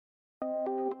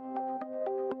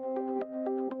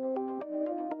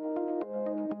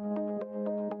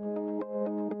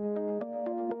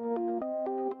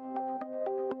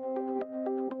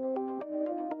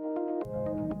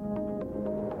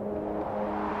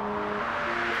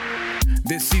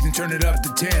This season, turn it up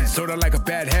to 10. Sorta like a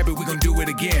bad habit, we gon' do it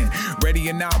again. Ready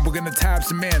or not, we're gonna tie up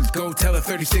some ends. Go tell a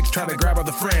 36, try to grab all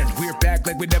the friends. We're back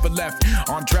like we never left.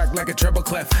 On track like a treble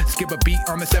clef. Skip a beat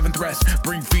on the 7th rest.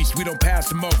 Bring feast, we don't pass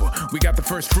them over. We got the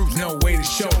first fruits, no weighted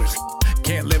shoulders.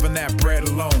 Can't live on that bread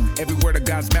alone. Every word of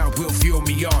God's mouth will fuel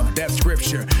me on. That's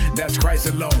scripture, that's Christ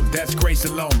alone. That's grace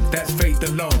alone, that's faith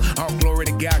alone. All glory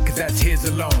to God, cause that's his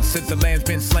alone. Since the lamb's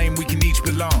been slain, we can each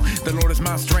belong. The Lord is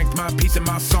my strength, my peace, and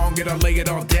my song. And I'll lay it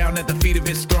all down at the feet of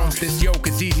his throne. This yoke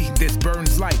is easy, this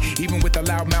burden's light. Even with a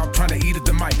loud mouth trying to eat at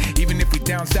the mic. Even if we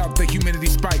down south, the humidity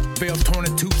spike. Veils torn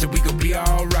in two, so we gon' be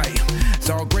alright. It's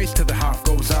all grace till the Hoff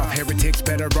goes off. Heretics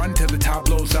better run till the top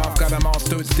blows off. Got them all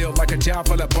stood still like a jaw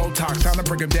full of Botox. Time to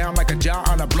break them down like a jaw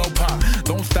on a blow pop.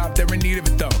 Don't stop, they're in need of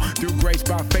it though. Through grace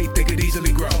by faith, they could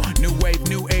easily grow. New wave,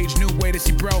 new age, new way to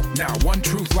see bro. Now one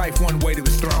truth, life, one way to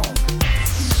his throne.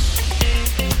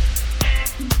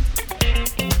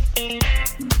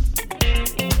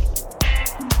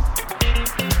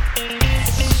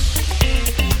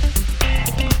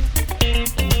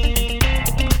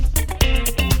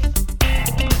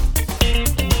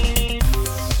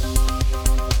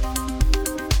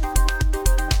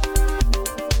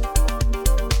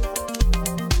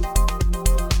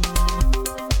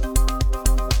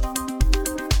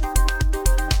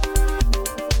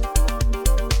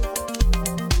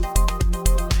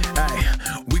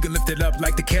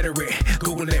 Like the cataract,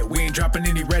 Google it, we ain't dropping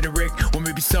any rhetoric. Or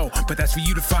maybe so, but that's for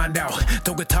you to find out.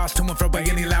 Don't get tossed to and fro by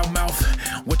any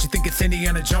loudmouth. What you think it's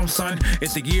Indiana Jones, son?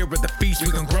 It's the year of the feast, we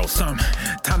gon' grow some.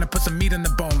 Time to put some meat in the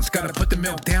bones. Gotta put the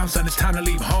milk down, son, it's time to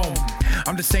leave home.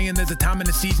 I'm just saying there's a time in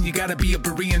the season you gotta be a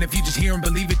Berean. If you just hear and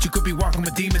believe it, you could be walking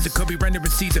with demons. It could be rendering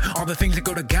Caesar. All the things that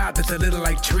go to God, that's a little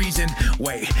like treason.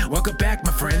 Wait, welcome back,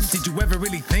 my friends. Did you ever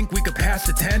really think we could pass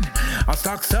the 10? Our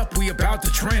stocks up, we about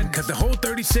to trend. Cause the whole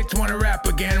 36 wanna rap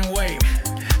again. Wait,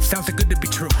 sounds so good to be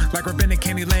true. Like rabbinic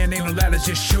candy land, ain't no ladders,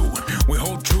 just shoot. We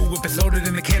hold true if it's loaded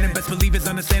in the cannon. Best believe it's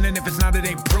understanding. If it's not, it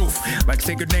ain't proof. Like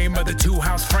sacred name of the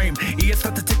 2-house frame. It's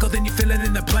start to tickle, then you feel it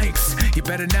in the planks. You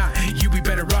better not, you be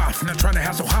better off. Not trying to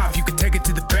hassle Hoff, you can take it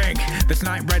to the bank. This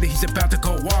night ready, he's about to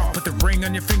go off. Put the ring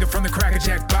on your finger from the Cracker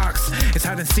Jack box. It's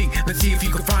hide and seek, let's see if you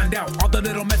can find out all the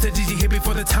little messages you hear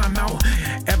before the timeout.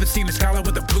 Ever seen a scholar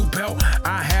with a blue belt?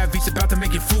 I have, he's about to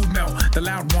make your food melt. The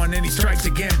loud one, and he strikes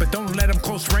again. But don't let him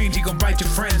close range, he gon' bite your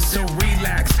friends. So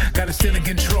relax, got it still in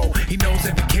control. He knows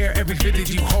every care, every fit that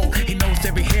you hold. He knows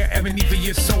every hair, every need for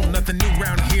your soul. Nothing new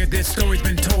round here, this story's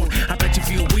been told. I bet you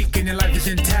feel weak and your life is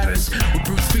in tatters. With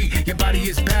bruised feet, your body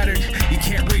is battered. You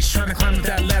can't reach, trying to climb up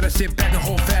that ladder. Sit back and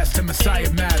hold fast till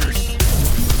Messiah matters.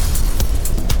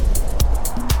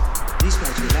 These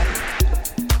guys are better.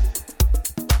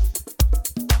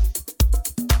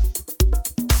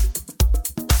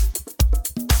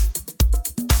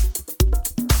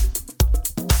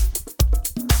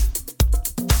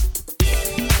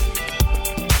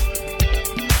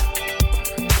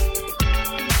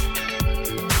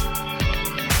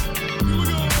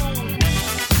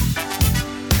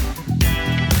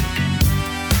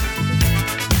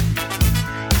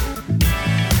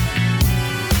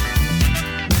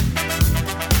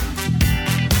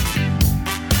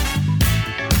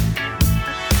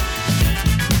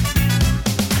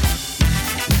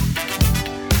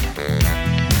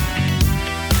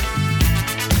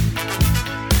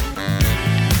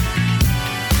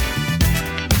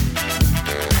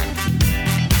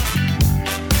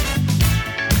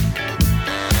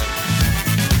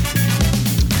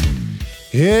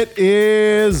 It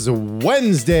is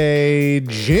Wednesday,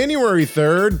 January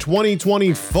 3rd,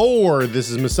 2024.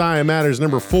 This is Messiah Matters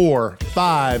number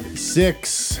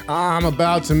 456. I'm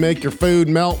about to make your food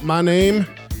melt. My name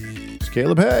is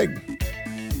Caleb Haig.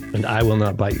 And I will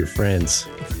not bite your friends.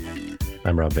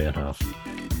 I'm Rob Van Hoff.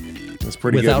 That's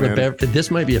pretty Without good, man.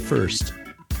 This might be a first.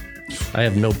 I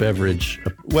have no beverage.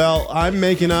 Well, I'm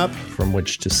making up from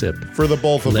which to sip. For the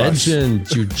both of us. Legend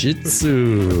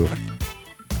Jiu-Jitsu.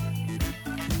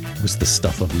 Was the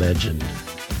stuff of legend.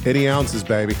 80 ounces,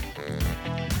 baby.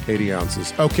 80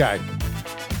 ounces. Okay.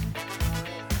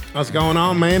 What's going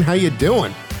on, man? How you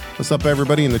doing? What's up,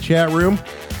 everybody in the chat room?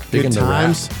 Good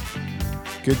times.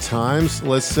 Good times.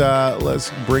 Let's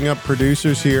bring up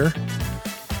producers here.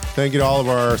 Thank you to all of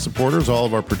our supporters, all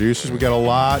of our producers. We got a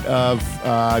lot of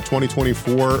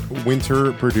 2024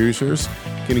 winter producers.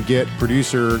 Going to get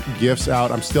producer gifts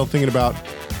out. I'm still thinking about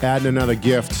adding another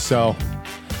gift, so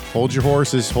hold your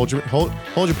horses, hold your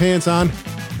pants on.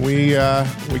 We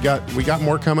got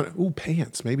more coming. Ooh,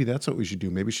 pants. Maybe that's what we should do.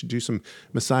 Maybe we should do some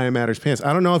Messiah Matters pants.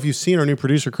 I don't know if you've seen our new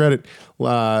producer credit,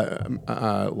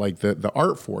 like the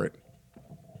art for it,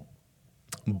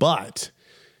 but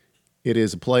it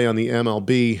is a play on the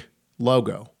MLB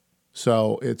logo.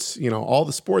 So it's, all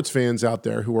the sports fans out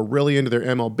there who are really into their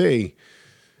MLB,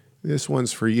 this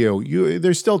one's for you.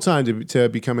 There's still time to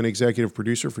become an executive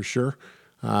producer for sure.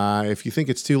 If you think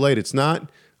it's too late, it's not.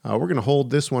 We're going to hold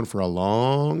this one for a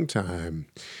long time.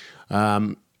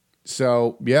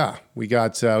 So yeah, we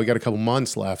got a couple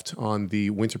months left on the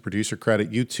winter producer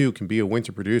credit. You too can be a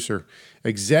winter producer,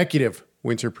 executive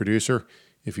winter producer,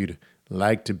 if you'd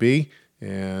like to be.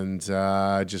 And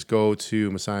just go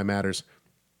to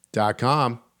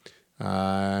MessiahMatters.com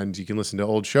and you can listen to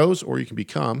old shows, or you can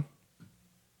become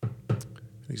an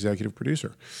executive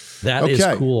producer. That is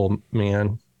cool,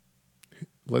 man.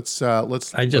 Let's.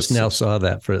 I just now saw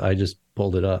that. I just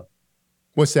pulled it up.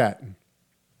 What's that?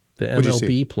 The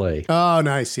MLB play. Oh,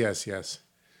 nice. Yes. Nice.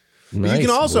 You can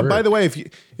also, work. by the way,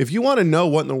 if you want to know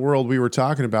what in the world we were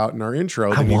talking about in our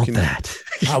intro, then you can. That.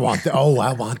 I want that. Oh,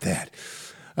 I want that.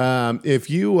 If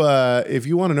you want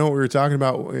to know what we were talking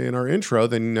about in our intro,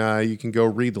 then you can go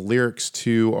read the lyrics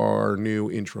to our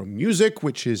new intro music,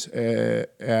 which is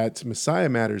at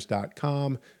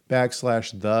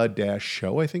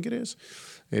messiahmatters.com/the-show, I think it is.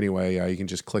 Anyway, you can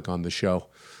just click on the show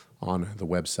on the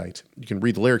website. You can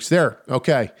read the lyrics there.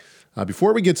 Okay.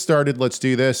 Before we get started, let's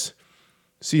do this.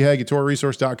 chegg at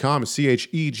TorahResource.com,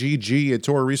 CHEGG at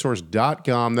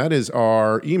TorahResource.com. That is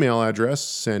our email address.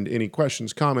 Send any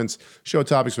questions, comments, show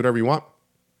topics, whatever you want.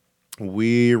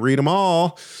 We read them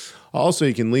all. Also,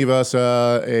 you can leave us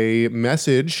a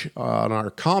message on our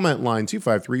comment line,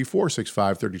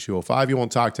 253-465-3205. You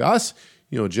won't talk to us.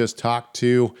 You'll just talk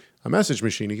to a message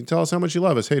machine. You can tell us how much you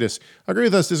love us, hate us, agree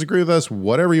with us, disagree with us,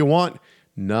 whatever you want.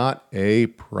 Not a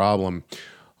problem.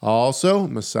 Also,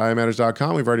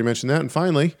 MessiahMatters.com. We've already mentioned that. And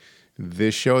finally,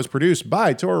 this show is produced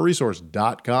by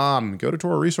TorahResource.com. Go to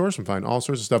Torah Resource and find all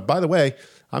sorts of stuff. By the way,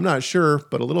 I'm not sure,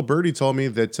 but a little birdie told me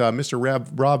that Mr.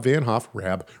 Rob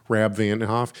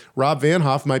Van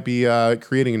Hoff might be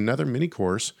creating another mini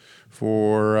course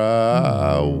for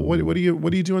what are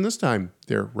you doing this time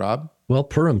there, Rob? Well,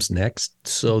 Purim's next,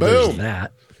 so Boom. There's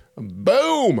that.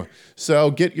 Boom!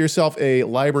 So get yourself a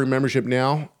library membership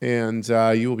now, and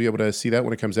you will be able to see that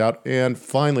when it comes out. And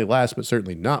finally, last but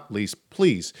certainly not least,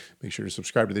 please make sure to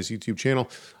subscribe to this YouTube channel.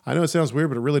 I know it sounds weird,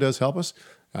 but it really does help us.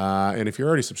 And if you're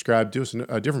already subscribed, do us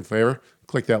a different favor.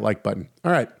 Click that like button.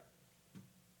 All right.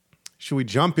 Should we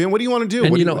jump in? What do you want to do?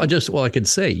 And I could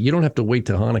say, you don't have to wait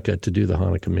to Hanukkah to do the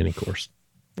Hanukkah mini course.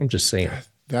 I'm just saying.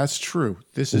 That's true.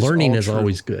 Learning is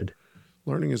always good.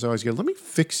 Learning is always good. Let me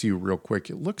fix you real quick.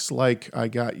 It looks like I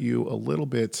got you a little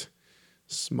bit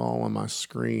small on my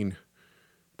screen.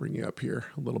 Bring you up here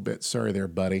a little bit. Sorry there,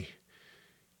 buddy.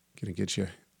 Gonna get you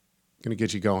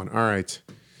going. All right.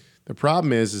 The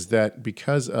problem is that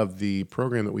because of the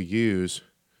program that we use,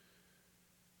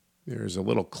 there's a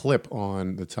little clip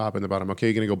on the top and the bottom. Okay,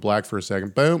 you're gonna go black for a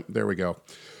second. Boom. There we go.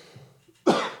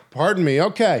 Pardon me.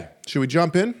 Okay. Should we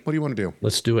jump in? What do you want to do?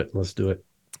 Let's do it. Let's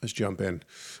jump in.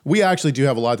 We actually do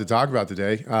have a lot to talk about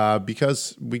today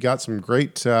because we got some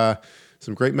great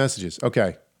messages.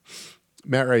 Okay.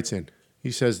 Matt writes in.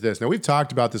 He says this. Now, we've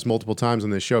talked about this multiple times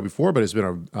on this show before, but it's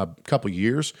been a couple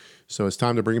years, so it's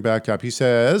time to bring it back up.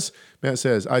 Matt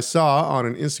says, I saw on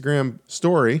an Instagram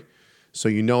story, so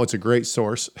you know it's a great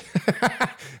source,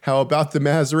 how about the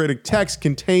Masoretic Text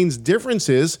contains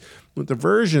differences with the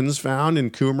versions found in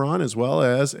Qumran, as well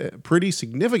as pretty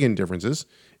significant differences.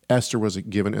 Esther was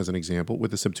given as an example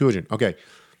with the Septuagint. Okay,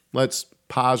 let's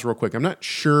pause real quick. I'm not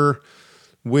sure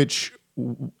which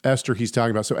Esther he's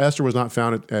talking about. So Esther was not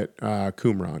found at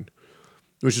Qumran,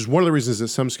 which is one of the reasons that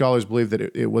some scholars believe that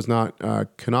it was not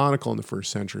canonical in the first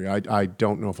century. I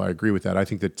don't know if I agree with that. I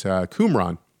think that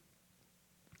Qumran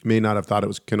may not have thought it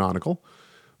was canonical,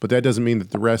 but that doesn't mean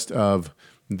that the rest of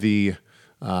the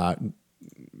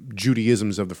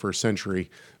Judaisms of the first century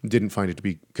didn't find it to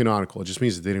be canonical. It just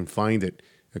means that they didn't find it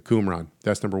at Qumran.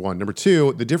 That's number one. Number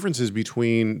two, the differences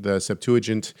between the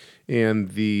Septuagint and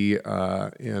the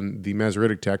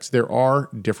Masoretic text. There are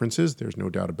differences. There's no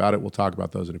doubt about it. We'll talk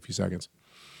about those in a few seconds.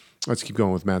 Let's keep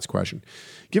going with Matt's question.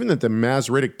 Given that the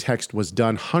Masoretic text was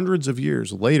done hundreds of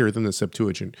years later than the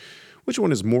Septuagint, which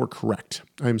one is more correct?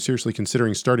 I am seriously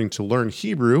considering starting to learn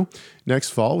Hebrew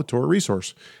next fall with Torah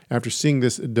Resource. After seeing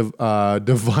this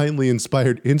divinely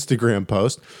inspired Instagram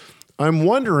post, I'm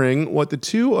wondering what the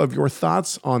two of your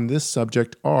thoughts on this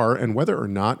subject are and whether or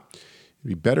not it'd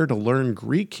be better to learn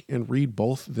Greek and read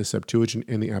both the Septuagint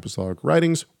and the Apostolic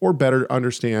writings, or better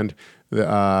understand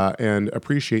and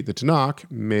appreciate the Tanach,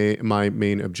 my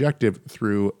main objective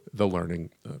through the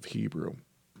learning of Hebrew.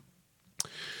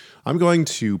 I'm going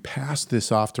to pass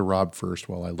this off to Rob first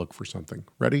while I look for something.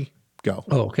 Ready? Go.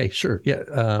 Oh, okay, sure.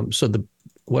 Yeah. So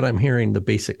what I'm hearing, the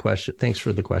basic question, thanks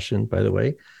for the question, by the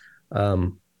way.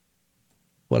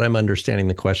 What I'm understanding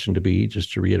the question to be,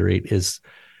 just to reiterate, is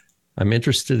I'm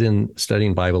interested in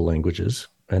studying Bible languages,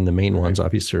 and the main ones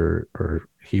obviously are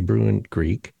Hebrew and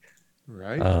Greek.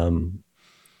 Right.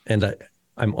 And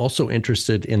I'm also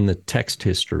interested in the text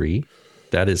history.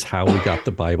 That is how we got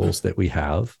the Bibles that we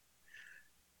have.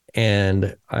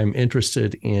 And I'm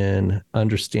interested in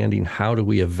understanding how do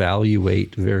we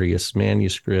evaluate various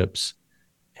manuscripts,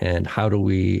 and how do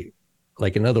we,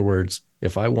 like, in other words,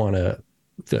 if I want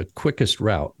the quickest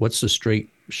route, what's the straight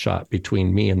shot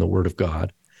between me and the Word of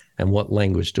God, and what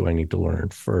language do I need to learn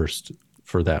first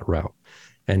for that route?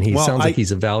 And he sounds like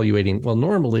he's evaluating, well,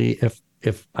 normally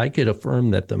if I could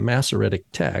affirm that the Masoretic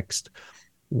text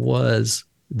was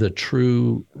the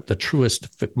truest,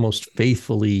 most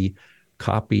faithfully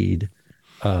copied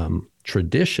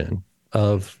tradition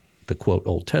of the quote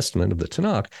Old Testament of the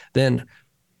Tanakh, then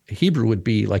Hebrew would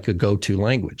be like a go-to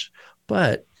language.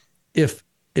 But if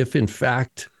in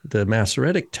fact the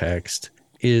Masoretic text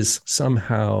is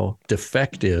somehow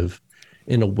defective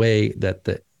in a way that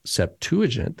the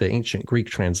Septuagint, the ancient Greek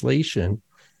translation,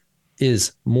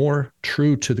 is more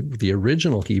true to the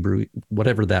original Hebrew,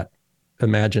 whatever that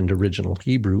imagined original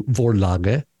Hebrew,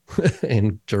 Vorlage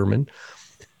in German,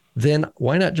 then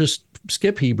why not just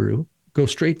skip Hebrew, go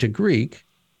straight to Greek,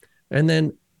 and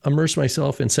then immerse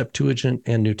myself in Septuagint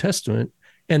and New Testament,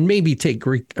 and maybe take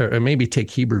Greek or maybe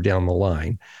take Hebrew down the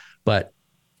line, but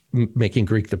making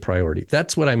Greek the priority.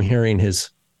 That's what I'm hearing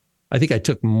I think I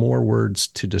took more words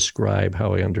to describe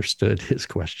how I understood his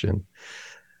question.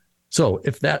 So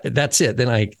if that's it, then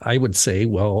I would say,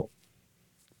 well,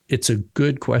 it's a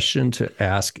good question to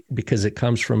ask because it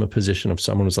comes from a position of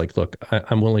someone who's like, look,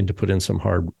 I'm willing to put in some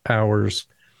hard hours.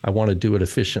 I want to do it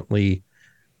efficiently.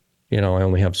 I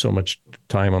only have so much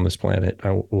time on this planet.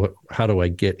 How do I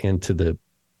get into the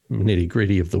nitty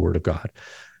gritty of the Word of God?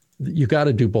 You got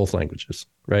to do both languages,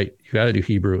 right? You got to do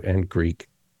Hebrew and Greek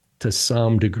to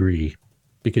some degree,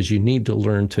 because you need to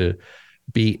learn to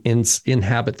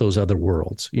inhabit those other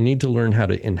worlds. You need to learn how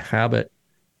to inhabit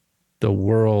the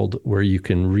world where you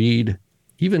can read,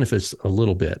 even if it's a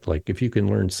little bit, like if you can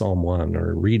learn Psalm 1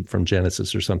 or read from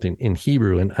Genesis or something in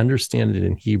Hebrew and understand it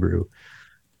in Hebrew,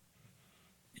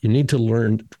 you need to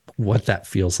learn what that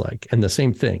feels like. And the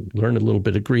same thing, learn a little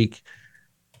bit of Greek,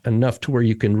 enough to where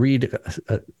you can read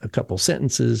a couple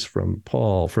sentences from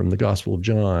Paul, from the Gospel of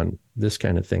John, this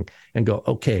kind of thing, and go,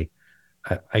 okay,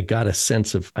 I got a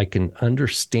sense of, I can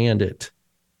understand it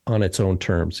on its own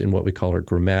terms in what we call our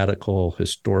grammatical,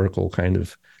 historical kind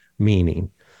of meaning.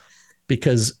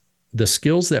 Because the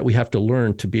skills that we have to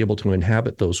learn to be able to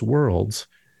inhabit those worlds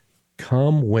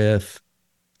come with,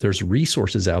 there's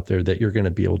resources out there that you're going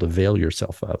to be able to avail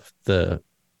yourself of. The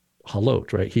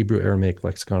Halot, right? Hebrew Aramaic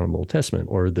Lexicon of the Old Testament,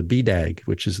 or the BDAG,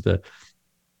 which is the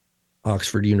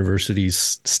Oxford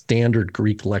University's standard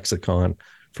Greek lexicon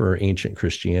for ancient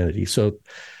Christianity. So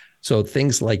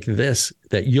things like this,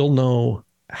 that you'll know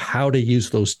how to use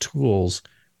those tools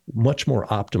much more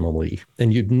optimally.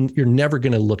 And you're never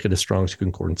going to look at a Strong's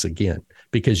Concordance again,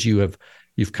 because you've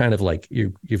kind of like,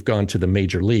 you've gone to the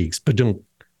major leagues. But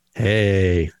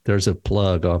hey, there's a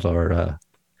plug of our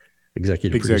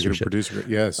executive producer.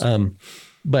 Yes.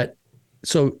 But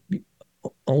so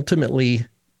ultimately,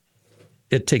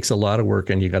 it takes a lot of work,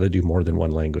 and you got to do more than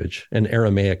one language. And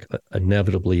Aramaic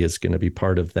inevitably is going to be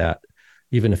part of that,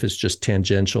 even if it's just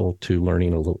tangential to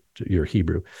learning a little your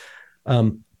Hebrew.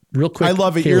 Real quick, I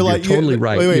love it. Caleb, you're totally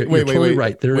right. You're totally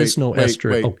right. There is no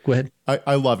Esther. Oh, go ahead.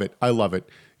 I love it. I love it.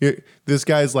 This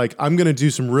guy's like, I'm going to do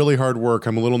some really hard work.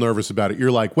 I'm a little nervous about it.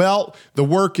 You're like, well, the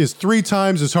work is 3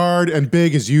 times as hard and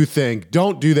big as you think.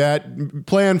 Don't do that.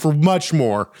 Plan for much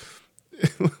more.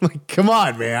 Like, come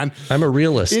on, man. I'm a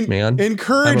realist, man.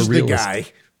 Encourage the guy.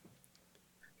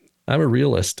 I'm a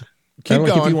realist. Keep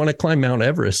going. If you want to climb Mount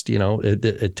Everest,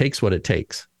 it takes what it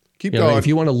takes. Keep going. If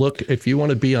you want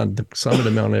to be on the summit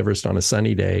of Mount Everest on a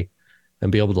sunny day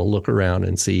and be able to look around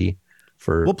and see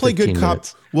for we'll play good cop.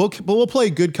 Minutes. We'll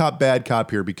play good cop, bad cop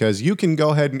here, because you can go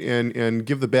ahead and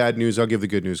give the bad news. I'll give the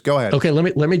good news. Go ahead. Okay,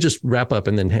 let me just wrap up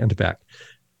and then hand it back.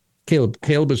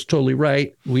 Caleb is totally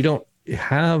right. We don't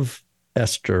have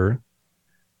Esther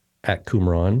at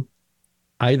Qumran,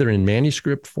 either in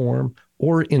manuscript form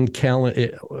or in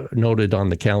noted on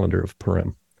the calendar of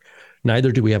Purim.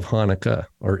 Neither do we have Hanukkah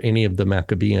or any of the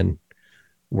Maccabean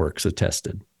works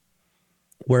attested.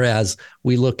 Whereas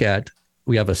we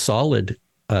have a solid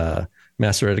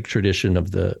Masoretic tradition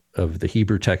of the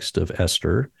Hebrew text of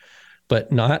Esther,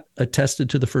 but not attested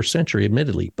to the first century,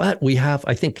 admittedly. But we have,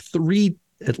 I think,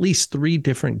 at least three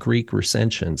different Greek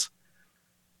recensions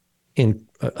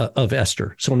of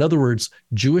Esther. So in other words,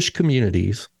 Jewish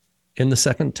communities in the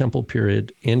Second Temple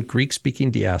period in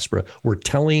Greek-speaking diaspora were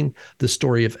telling the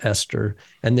story of Esther,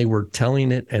 and they were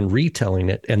telling it and retelling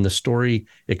it, and the story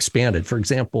expanded. For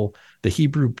example, the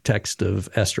Hebrew text of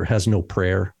Esther has no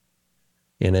prayer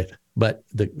in it, but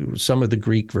some of the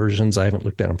Greek versions, I haven't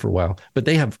looked at them for a while, but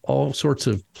they have all sorts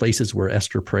of places where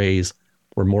Esther prays,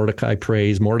 where Mordecai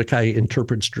prays, Mordecai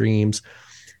interprets dreams,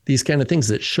 these kind of things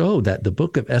that show that the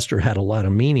book of Esther had a lot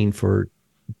of meaning for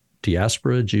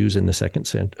diaspora Jews in the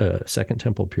Second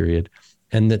Temple period,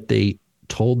 and that they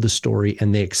told the story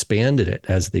and they expanded it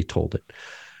as they told it.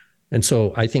 And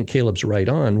so I think Caleb's right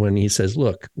on when he says,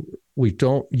 look, we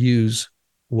don't use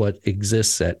what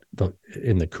exists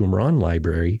in the Qumran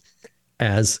library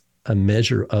as a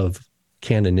measure of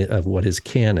canon, of what is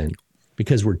canon,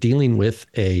 because we're dealing with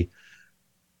a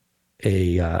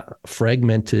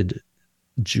fragmented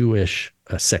Jewish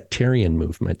sectarian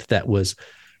movement that was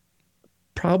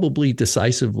probably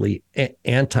decisively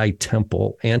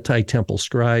anti-temple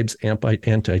scribes,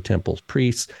 anti-temple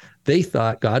priests. They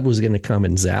thought God was going to come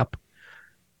and zap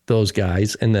those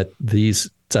guys, and that these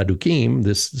Tzadukim,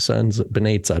 the sons of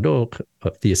B'nai Tzadok,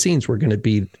 the Essenes, were going to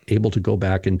be able to go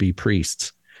back and be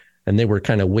priests. And they were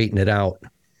kind of waiting it out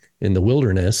in the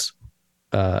wilderness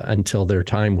until their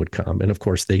time would come. And of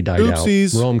course, they died out.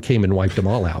 Rome came and wiped them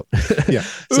all out. Yeah.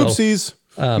 Oopsies.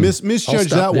 Misjudged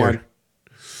that one.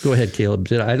 Go ahead, Caleb.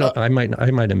 I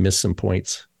might have missed some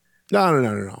points. No,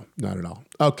 not at all.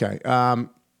 Okay.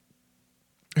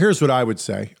 Here's what I would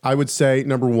say. I would say,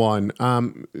 number one,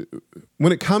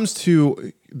 when it comes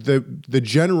to the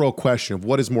general question of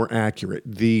what is more accurate,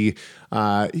 the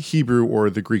Hebrew or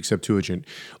the Greek Septuagint,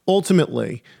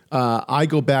 ultimately, I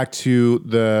go back to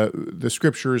the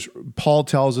scriptures. Paul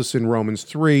tells us in Romans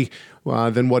 3,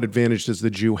 then what advantage does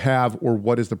the Jew have, or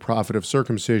what is the profit of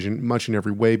circumcision? Much in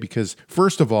every way, because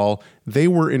first of all, they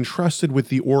were entrusted with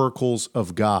the oracles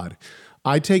of God.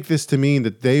 I take this to mean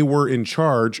that they were in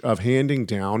charge of handing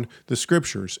down the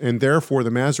scriptures, and therefore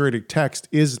the Masoretic text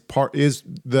is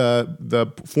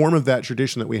the form of that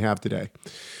tradition that we have today.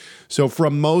 So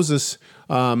from Moses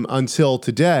until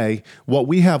today, what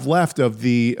we have left of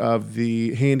the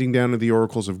handing down of the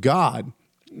oracles of God,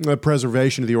 the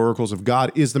preservation of the oracles of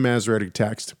God, is the Masoretic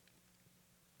text.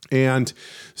 And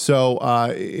so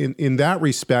in that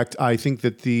respect, I think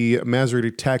that the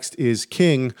Masoretic text is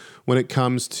king when it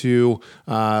comes to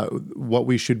what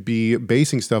we should be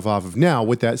basing stuff off of. Now,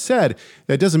 with that said,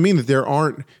 that doesn't mean that there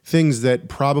aren't things that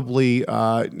probably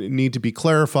need to be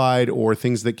clarified or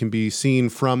things that can be seen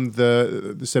from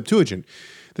the Septuagint.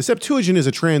 The Septuagint is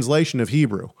a translation of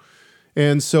Hebrew.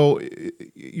 And so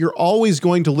you're always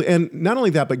going to, and not only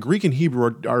that, but Greek and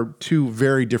Hebrew are two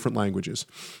very different languages.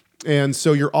 And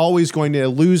so you're always going to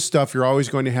lose stuff. You're always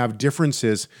going to have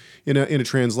differences in a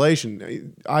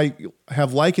translation. I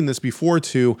have likened this before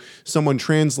to someone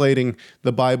translating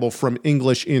the Bible from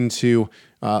English into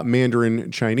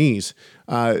Mandarin Chinese.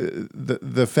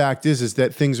 The fact is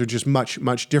that things are just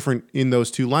much different in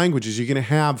those two languages. You're going to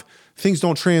have things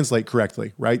don't translate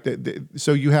correctly, right?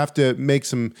 So you have to make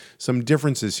some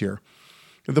differences here.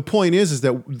 The point is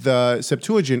that the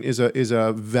Septuagint is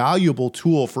a valuable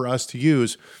tool for us to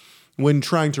use when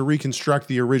trying to reconstruct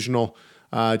the original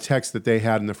text that they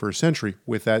had in the first century.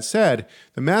 With that said,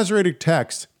 the Masoretic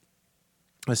text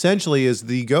essentially is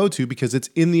the go-to because it's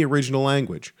in the original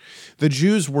language. The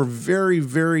Jews were very,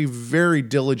 very, very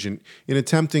diligent in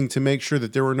attempting to make sure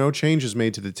that there were no changes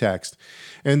made to the text.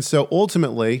 And so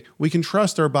ultimately, we can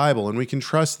trust our Bible, and we can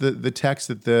trust the text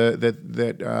that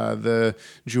the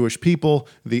Jewish people,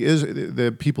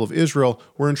 the people of Israel,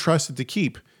 were entrusted to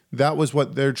keep. That was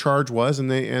what their charge was,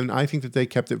 and I think that they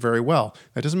kept it very well.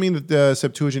 That doesn't mean that the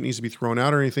Septuagint needs to be thrown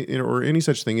out or anything, or any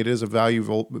such thing. It is a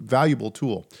valuable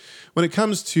tool. When it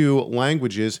comes to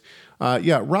languages,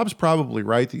 Rob's probably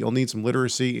right that you'll need some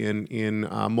literacy in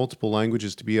multiple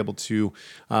languages to be able to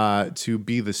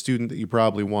be the student that you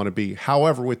probably want to be.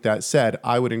 However, with that said,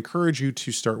 I would encourage you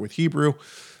to start with Hebrew.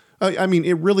 I mean,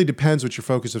 it really depends what your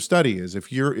focus of study is.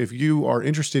 If you are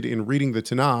interested in reading the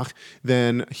Tanach,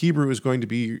 then Hebrew is going to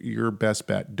be your best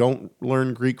bet. Don't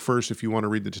learn Greek first if you want to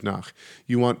read the Tanach.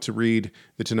 You want to read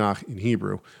the Tanach in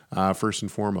Hebrew first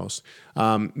and foremost.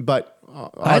 But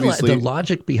obviously, the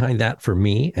logic behind that for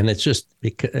me, and it's just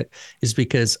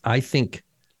because I think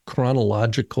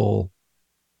chronological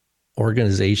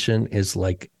organization is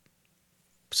like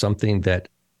something that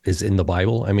is in the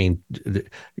Bible. I mean,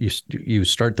 you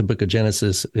start the book of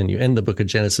Genesis and you end the book of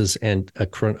Genesis, and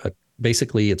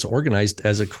basically it's organized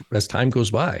as time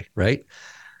goes by, right?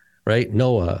 right?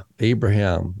 Noah,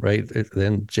 Abraham, right?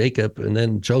 Then Jacob, and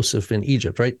then Joseph in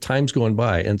Egypt, right? Time's going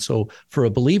by. And so for a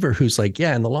believer who's like,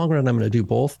 yeah, in the long run, I'm going to do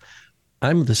both.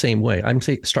 I'm the same way. I'm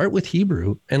saying start with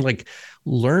Hebrew and like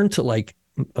learn to like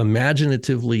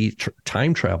imaginatively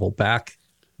time travel back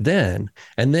then.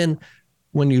 And then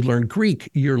when you learn Greek,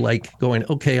 you're like going,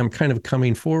 okay, I'm kind of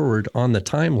coming forward on the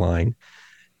timeline.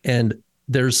 And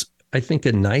there's, I think,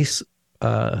 a nice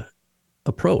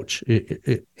approach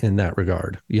in that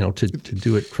regard, to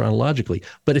do it chronologically.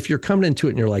 But if you're coming into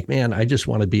it and you're like, man, I just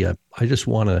want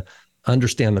to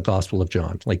understand the Gospel of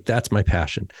John, like that's my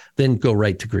passion, then go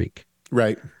right to Greek.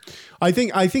 Right. I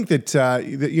think that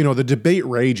the debate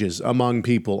rages among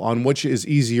people on which is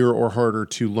easier or harder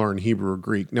to learn, Hebrew or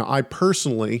Greek. Now, I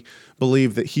personally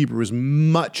believe that Hebrew is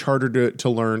much harder to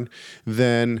learn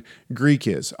than Greek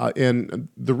is. And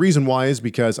the reason why is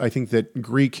because I think that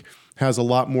Greek has a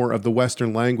lot more of the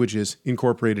Western languages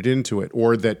incorporated into it,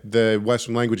 or that the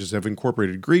Western languages have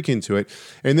incorporated Greek into it,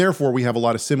 and therefore we have a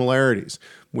lot of similarities.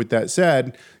 With that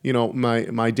said,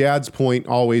 my dad's point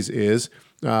always is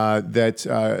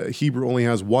that Hebrew only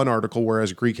has one article,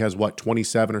 whereas Greek has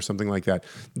 27 or something like that.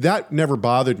 That never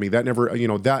bothered me. That never,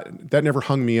 that never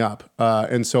hung me up.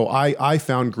 And so I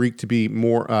found Greek to be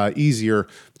more easier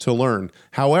to learn.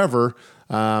 However,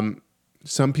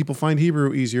 some people find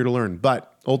Hebrew easier to learn, but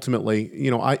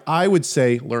ultimately, I would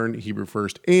say learn Hebrew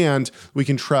first, and we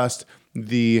can trust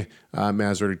the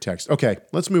Masoretic text. Okay,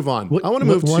 let's move on. I want to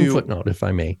move to one footnote, if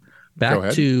I may,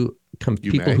 back to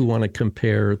people who want to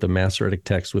compare the Masoretic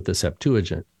text with the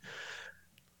Septuagint.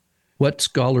 What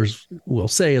scholars will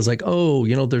say is like,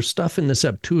 there's stuff in the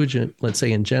Septuagint, let's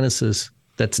say in Genesis,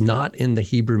 that's not in the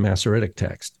Hebrew Masoretic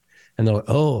text. And they're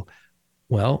like,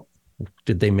 well,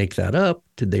 did they make that up?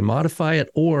 Did they modify it?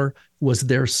 Or was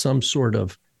there some sort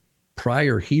of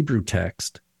prior Hebrew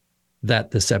text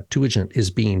that the Septuagint is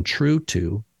being true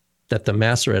to that the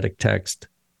Masoretic text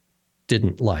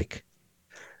didn't like?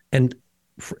 And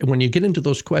when you get into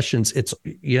those questions,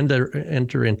 you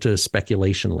enter into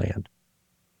speculation land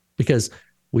because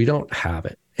we don't have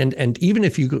it. And even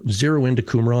if you zero into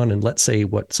Qumran, and let's say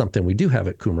something we do have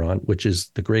at Qumran, which is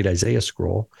the Great Isaiah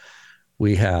Scroll,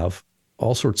 we have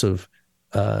all sorts of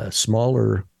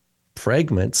smaller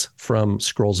fragments from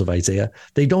scrolls of Isaiah.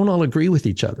 They don't all agree with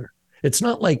each other. It's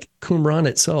not like Qumran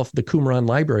itself, the Qumran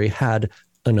library had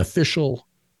an official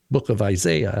book of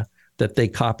Isaiah that they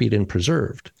copied and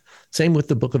preserved. Same with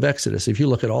the book of Exodus. If you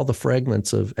look at all the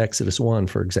fragments of Exodus 1,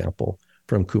 for example,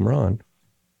 from Qumran,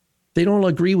 they don't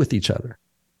agree with each other.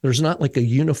 There's not like a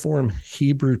uniform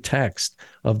Hebrew text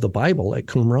of the Bible at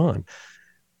Qumran.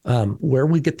 Where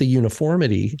we get the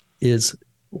uniformity is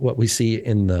what we see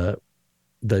in the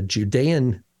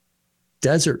Judean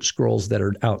desert scrolls that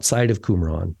are outside of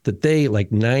Qumran, that they like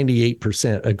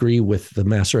 98% agree with the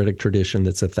Masoretic tradition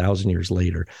that's 1,000 years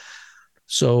later.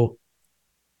 So,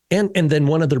 and then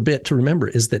one other bit to remember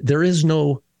is that there is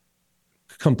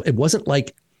it wasn't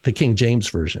like the King James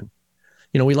Version.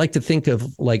 We like to think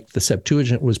of like the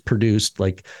Septuagint was produced,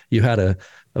 like you had a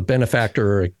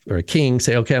benefactor or a king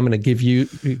say, okay, I'm going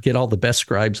to get all the best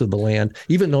scribes of the land,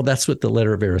 even though that's what the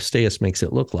letter of Aristeas makes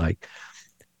it look like.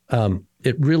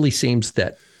 It really seems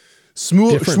that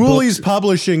Shmuley's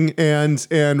publishing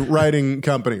and writing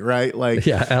company, right? Like,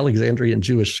 yeah, Alexandrian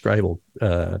Jewish scribal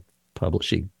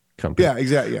publishing company. Yeah,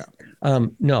 exactly. Yeah.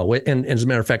 No, and as a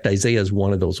matter of fact, Isaiah is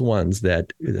one of those ones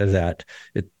that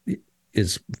it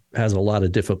has a lot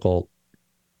of difficult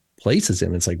places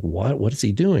in. It's like, what is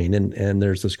he doing? And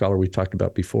there's a scholar we've talked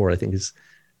about before, I think is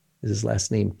his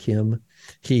last name Kim.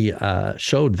 He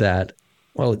showed that,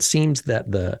 well, it seems that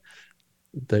the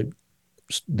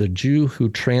Jew who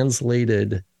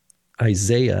translated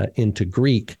Isaiah into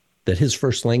Greek, that his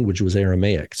first language was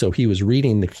Aramaic. So he was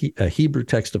reading the Hebrew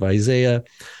text of Isaiah,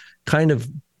 kind of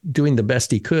doing the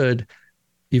best he could,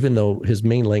 even though his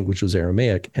main language was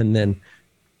Aramaic, and then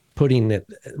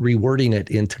rewording it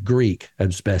into Greek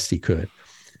as best he could.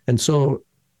 And so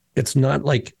it's not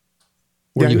like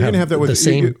you have the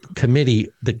same committee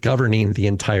that governing the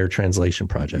entire translation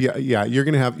project. Yeah. You're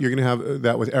gonna have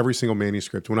that with every single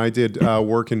manuscript. When I did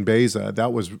work in Beza,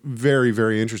 that was very,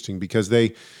 very interesting because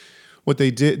what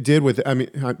they did with,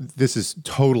 this is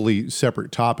totally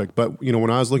separate topic, but when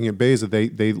I was looking at Beza,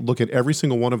 they look at every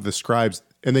single one of the scribes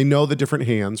and they know the different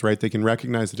hands, right? They can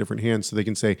recognize the different hands, so they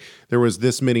can say there was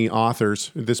this many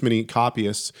authors, this many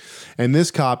copyists, and this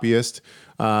copyist,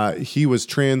 he was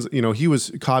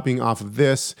copying off of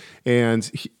this,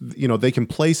 and they can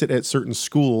place it at certain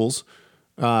schools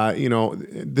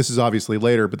This is obviously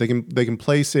later, but they can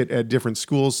place it at different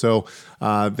schools. So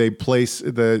they place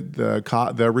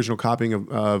the original copying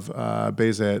of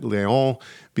Bézet Léon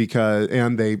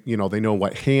and they know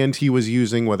what hand he was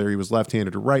using, whether he was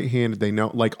left-handed or right-handed. They know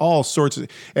like all sorts of,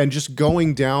 and just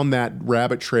going down that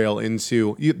rabbit trail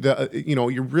into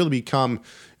you really become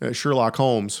Sherlock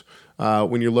Holmes.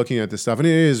 When you're looking at this stuff. And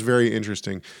it is very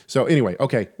interesting. So anyway,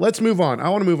 okay, let's move on. I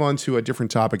want to move on to a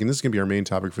different topic, and this is going to be our main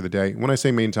topic for the day. When I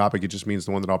say main topic, it just means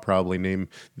the one that I'll probably name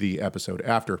the episode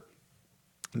after.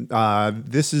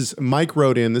 This is Mike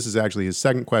wrote in. This is actually his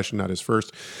second question, not his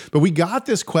first. But we got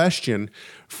this question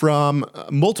from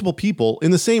multiple people in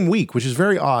the same week, which is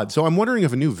very odd. So I'm wondering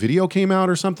if a new video came out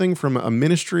or something from a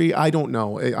ministry. I don't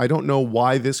know. I don't know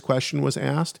why this question was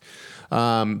asked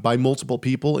by multiple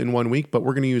people in 1 week, but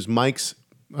we're going to use Mike's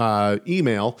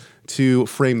email to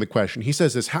frame the question. He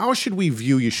says this: how should we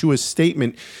view Yeshua's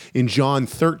statement in John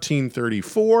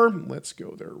 13:34? Let's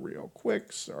go there real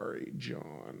quick. Sorry,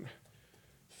 John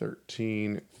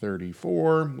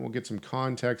 13:34. We'll get some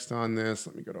context on this.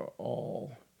 Let me go to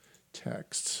all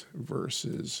texts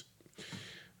verses.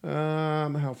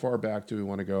 How far back do we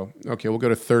want to go? Okay, we'll go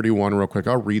to 31 real quick.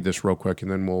 I'll read this real quick,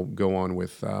 and then we'll go on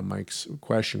with Mike's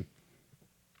question.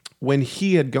 When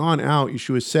he had gone out,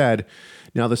 Yeshua said,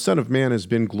 "Now the Son of Man has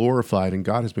been glorified, and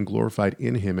God has been glorified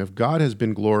in him. If God has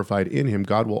been glorified in him,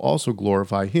 God will also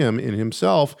glorify him in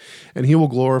himself, and he will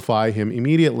glorify him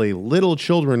immediately. Little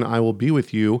children, I will be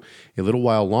with you a little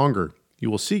while longer.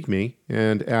 You will seek me,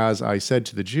 and as I said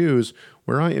to the Jews,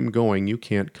 where I am going, you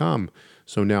can't come.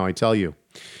 So now I tell you,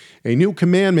 a new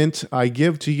commandment I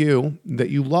give to you, that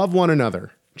you love one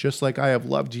another, just like I have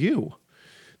loved you,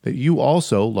 that you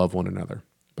also love one another.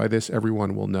 By this,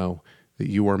 everyone will know that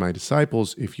you are my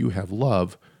disciples if you have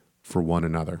love for one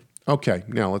another." Okay,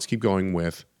 now let's keep going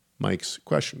with Mike's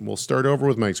question. We'll start over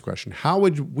with Mike's question. How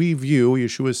would we view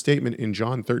Yeshua's statement in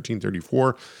John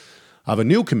 13:34 of a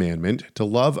new commandment to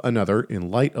love another in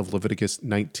light of Leviticus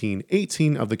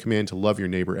 19:18 of the command to love your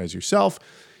neighbor as yourself?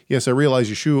 Yes, I realize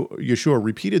Yeshua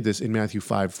repeated this in Matthew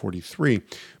 5:43,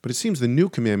 but it seems the new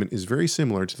commandment is very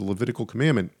similar to the Levitical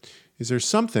commandment. Is there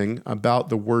something about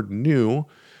the word new,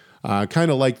 kind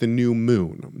of like the new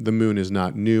moon? The moon is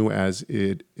not new as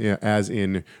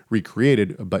in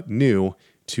recreated, but new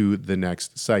to the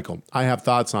next cycle. I have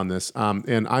thoughts on this,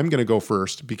 and I'm going to go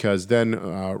first because then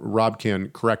Rob can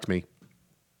correct me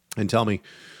and tell me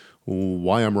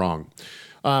why I'm wrong.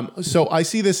 So I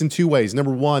see this in two ways.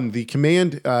 Number one, the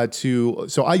command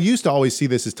so I used to always see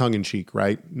this as tongue in cheek,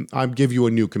 right? I give you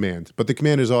a new command, but the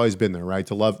command has always been there, right?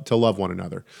 To love one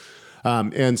another.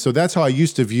 And so that's how I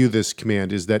used to view this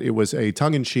command, is that it was a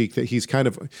tongue in cheek, that he's kind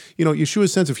of,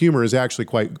 Yeshua's sense of humor is actually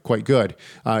quite good.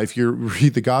 If you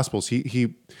read the Gospels,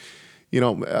 he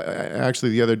actually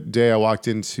the other day I walked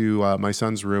into my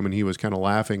son's room and he was kind of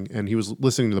laughing and he was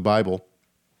listening to the Bible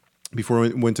before we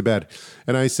went to bed.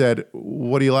 And I said,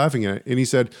 "What are you laughing at?" And he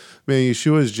said, "Man,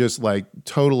 Yeshua is just like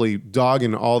totally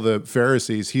dogging all the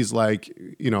Pharisees." He's like,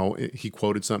 he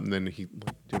quoted something, then he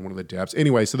did one of the dabs.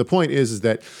 Anyway, so the point is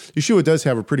that Yeshua does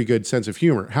have a pretty good sense of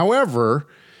humor. However,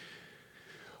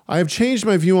 I have changed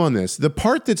my view on this. The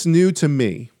part that's new to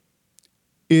me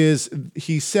is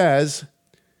he says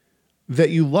that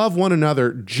you love one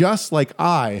another just like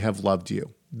I have loved you.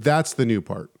 That's the new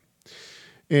part.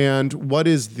 And what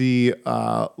is the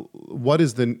way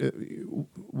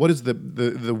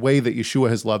that Yeshua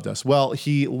has loved us? Well,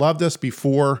 he loved us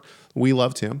before we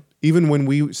loved him, even when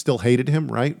we still hated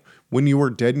him, right? When you were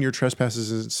dead in your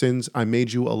trespasses and sins, I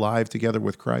made you alive together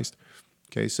with Christ.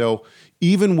 Okay, so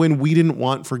even when we didn't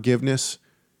want forgiveness,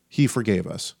 he forgave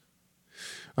us.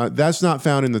 That's not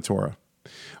found in the Torah.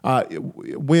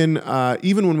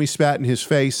 Even when we spat in his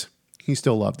face, he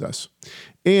still loved us.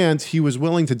 And he was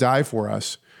willing to die for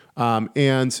us.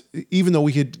 And even though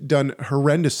we had done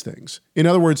horrendous things, in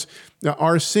other words,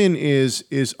 our sin is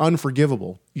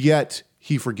unforgivable, yet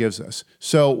he forgives us.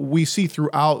 So we see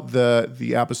throughout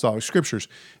the apostolic scriptures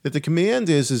that the command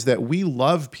is that we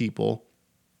love people.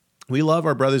 We love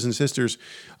our brothers and sisters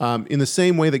in the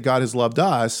same way that God has loved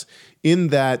us, in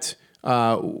that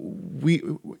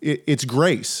it's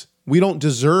grace. We don't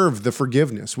deserve the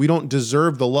forgiveness. We don't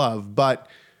deserve the love, but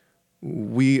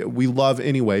we love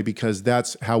anyway, because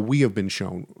that's how we have been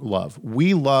shown love.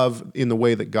 We love in the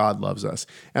way that God loves us.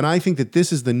 And I think that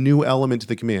this is the new element to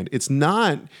the command. It's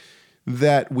not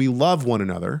that we love one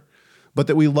another, but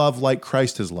that we love like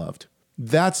Christ has loved.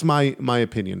 That's my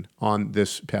opinion on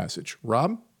this passage.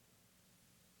 Rob?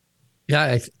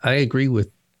 Yeah, I agree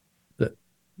with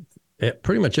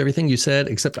pretty much everything you said,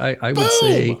 except I would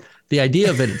say the idea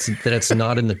of it, that it's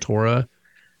not in the Torah.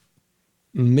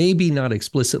 maybe not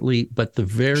explicitly, but the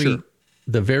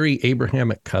very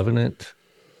Abrahamic covenant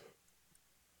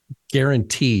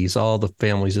guarantees all the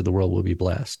families of the world will be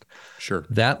blessed. Sure.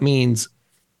 That means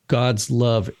God's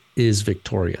love is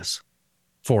victorious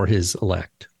for his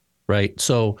elect, right?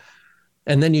 So,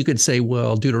 and then you could say,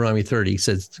 well, Deuteronomy 30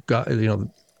 says, God,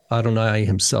 Adonai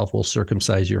himself will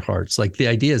circumcise your hearts. Like, the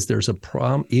idea is there's a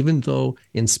problem, even though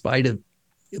in spite of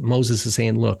Moses is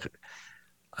saying, look,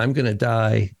 I'm going to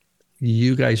die.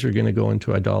 You guys are going to go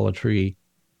into idolatry,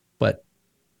 but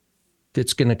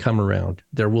it's going to come around.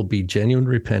 There will be genuine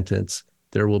repentance.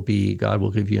 God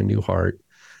will give you a new heart.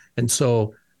 And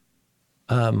so,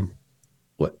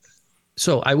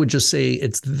 so I would just say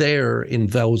it's there in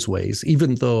those ways,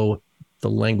 even though the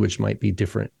language might be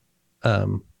different.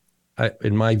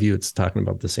 In my view, it's talking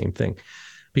about the same thing,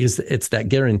 because it's that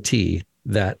guarantee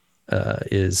that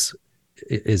is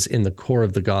in the core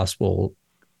of the gospel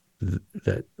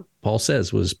that Paul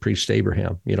says was preached to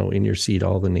Abraham. In your seed,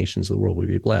 all the nations of the world will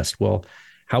be blessed. Well,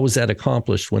 how is that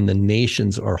accomplished when the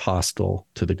nations are hostile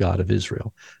to the God of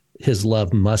Israel? His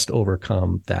love must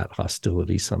overcome that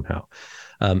hostility somehow.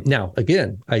 Now,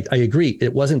 again, I agree.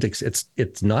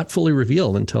 It's not fully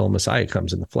revealed until Messiah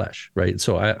comes in the flesh, right?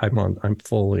 So I'm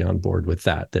fully on board with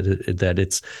that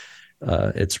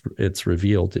it's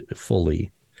revealed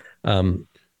fully.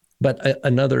 But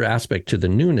another aspect to the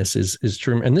newness is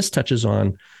true, and this touches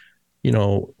on,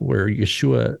 where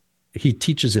Yeshua, he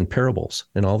teaches in parables,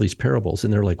 and all these parables,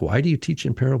 and they're like, why do you teach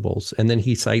in parables? And then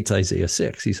he cites Isaiah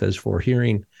 6. He says, for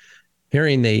hearing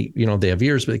they have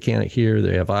ears, but they cannot hear.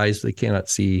 They have eyes, but they cannot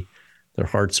see. Their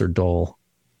hearts are dull.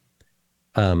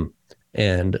 And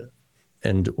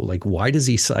like, why does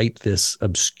he cite this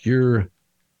obscure,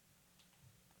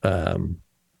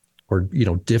 or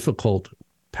difficult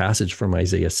passage from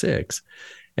Isaiah 6?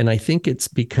 And I think it's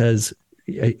because,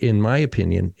 in my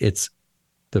opinion, it's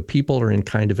the people are in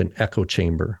kind of an echo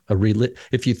chamber.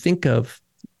 If you think of,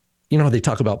 they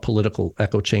talk about political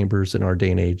echo chambers in our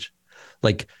day and age,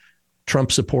 like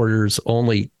Trump supporters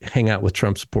only hang out with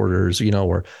Trump supporters,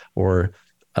 or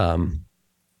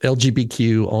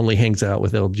LGBTQ only hangs out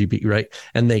with LGBT, right?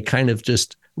 And they kind of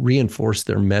just reinforce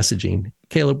their messaging.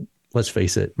 Caleb, let's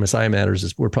face it, Messiah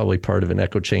Matters we're probably part of an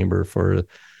echo chamber for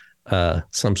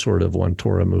some sort of One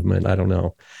Torah movement. I don't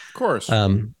know. Of course.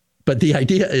 But the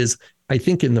idea is, I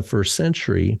think in the first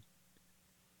century,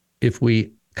 if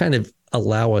we kind of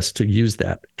allow us to use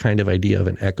that kind of idea of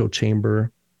an echo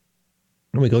chamber,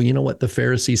 and we go, the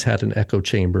Pharisees had an echo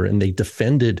chamber, and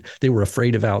they were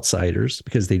afraid of outsiders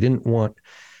because they didn't want,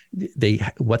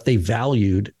 what they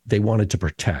valued, they wanted to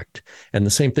protect. And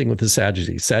the same thing with the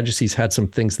Sadducees. Sadducees had some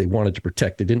things they wanted to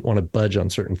protect. They didn't want to budge on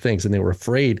certain things. And they were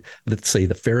afraid that, say,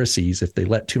 the Pharisees, if they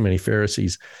let too many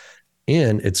Pharisees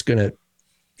in, they're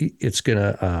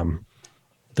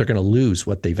going to lose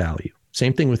what they value.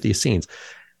 Same thing with the Essenes.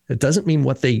 It doesn't mean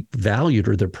what they valued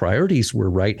or their priorities were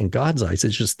right in God's eyes.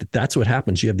 It's just that's what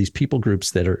happens. You have these people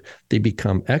groups they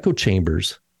become echo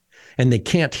chambers, and they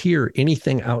can't hear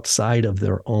anything outside of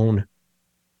their own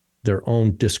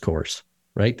discourse,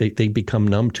 right? They become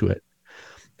numb to it.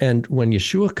 And when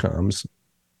Yeshua comes,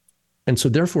 and so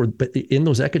therefore, but in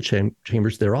those echo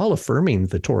chambers, they're all affirming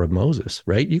the Torah of Moses,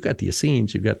 right? You got the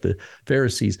Essenes, you've got the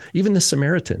Pharisees, even the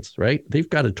Samaritans, right? They've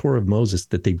got a Torah of Moses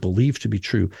that they believe to be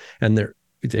true, and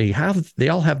they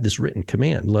all have this written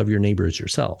command: love your neighbor as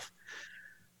yourself.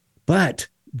 But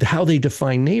how they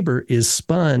define neighbor is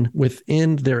spun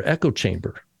within their echo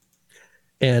chamber.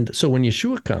 And so when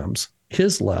Yeshua comes,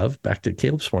 his love, back to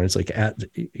Caleb's point, it's like,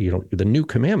 the new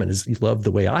commandment is love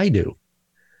the way I do.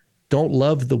 Don't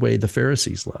love the way the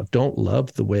Pharisees love. Don't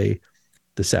love the way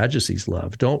the Sadducees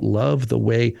love. Don't love the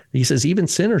way, he says, even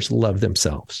sinners love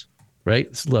themselves, right?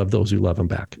 It's love those who love them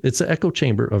back. It's an echo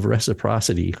chamber of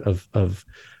reciprocity, of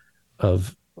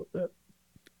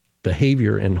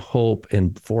behavior and hope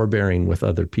and forbearing with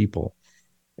other people.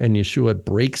 And Yeshua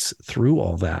breaks through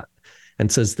all that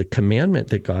and says the commandment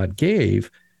that God gave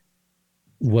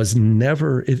was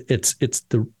never, it's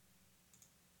the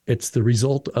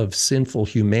result of sinful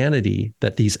humanity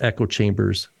that these echo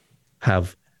chambers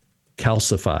have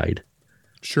calcified.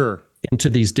 Sure. Into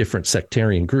these different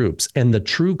sectarian groups. And the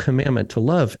true commandment to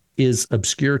love is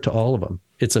obscure to all of them.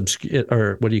 It's obscure,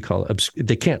 or what do you call it?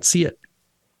 They can't see it.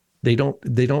 They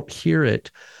don't hear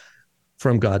it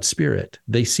from God's Spirit.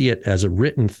 They see it as a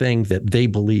written thing that they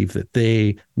believe that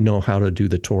they know how to do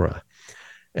the Torah.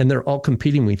 And they're all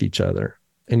competing with each other.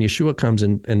 And Yeshua comes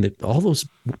and all those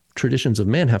traditions of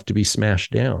men have to be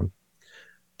smashed down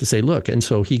to say, look, and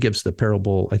so he gives the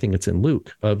parable, I think it's in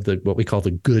Luke, of what we call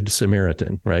the Good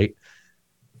Samaritan, right?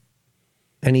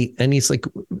 And he's like,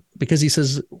 because he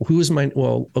says, who is my,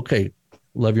 well, okay,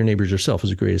 love your neighbors yourself is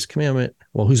the greatest commandment.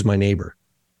 Well, who's my neighbor?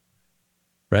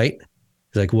 Right?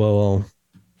 He's like, well,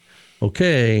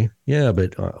 okay, yeah,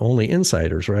 but only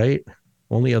insiders, right?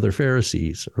 Only other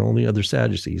Pharisees or only other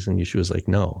Sadducees. And Yeshua's like,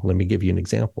 no, let me give you an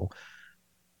example.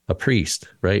 A priest,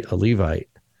 right? A Levite.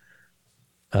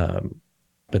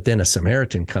 But then a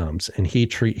Samaritan comes and he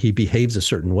behaves a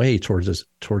certain way towards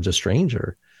a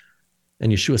stranger.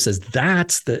 And Yeshua says,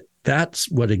 that's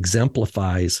what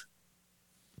exemplifies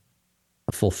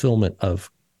a fulfillment of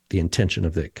the intention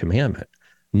of the commandment,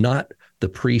 not the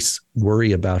priest's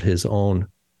worry about his own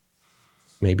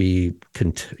maybe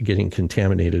getting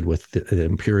contaminated with the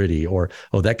impurity, or,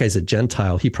 oh, that guy's a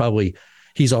Gentile.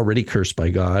 He's already cursed by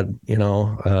God,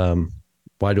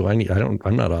 why do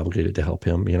I'm not obligated to help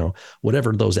him,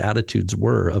 whatever those attitudes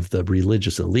were of the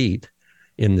religious elite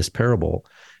in this parable.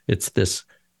 It's this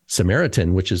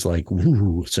Samaritan, which is like,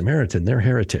 ooh, Samaritan, they're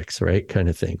heretics, right? Kind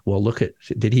of thing. Well,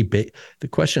 the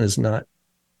question is not,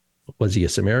 was he a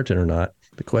Samaritan or not?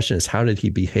 The question is, how did he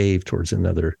behave towards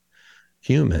another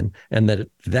human? And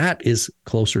that is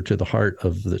closer to the heart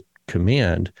of the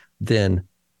command than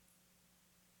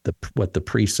what the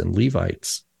priests and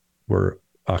Levites were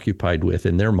occupied with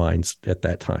in their minds at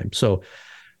that time. So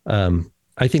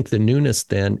I think the newness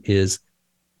then is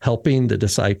helping the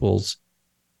disciples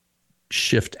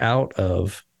shift out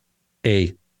of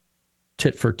a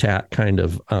tit for tat kind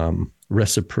of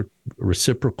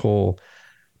reciprocal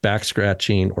back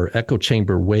scratching or echo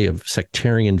chamber way of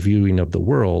sectarian viewing of the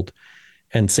world,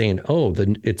 and saying, oh,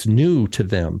 then it's new to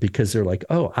them because they're like,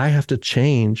 oh, I have to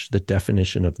change the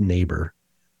definition of neighbor.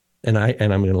 And I'm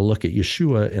going to look at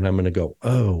Yeshua and I'm going to go,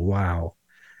 oh, wow.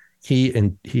 He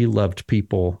loved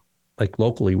people. Like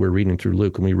locally, we're reading through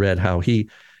Luke and we read how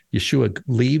Yeshua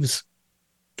leaves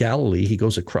Galilee. He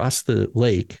goes across the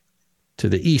lake to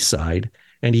the east side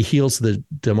and he heals the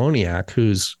demoniac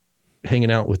who's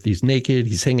hanging out with these naked.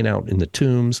 He's hanging out in the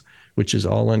tombs, which is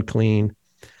all unclean.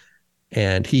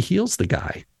 And he heals the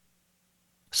guy,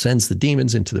 sends the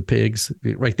demons into the pigs,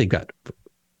 right? They've got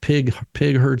pig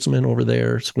herdsmen over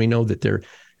there. So we know that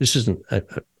this isn't a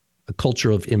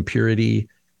culture of impurity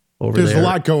over there. There's a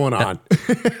lot going on.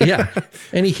 Yeah.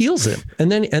 And he heals him.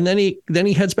 And then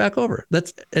he heads back over.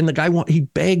 And the guy he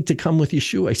begged to come with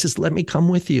Yeshua. He says, let me come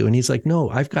with you. And he's like, no,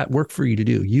 I've got work for you to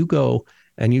do. You go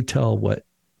and you tell what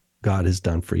God has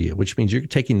done for you, which means you're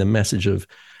taking the message of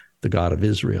the God of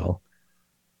Israel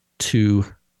to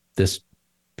this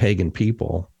pagan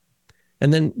people.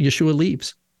 And then Yeshua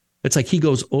leaves. It's like he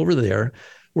goes over there,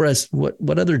 whereas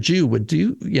what other Jew would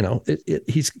do,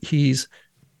 he's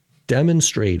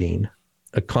demonstrating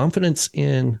a confidence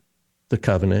in the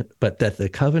covenant, but that the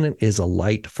covenant is a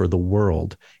light for the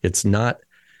world. It's not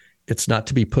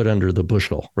to be put under the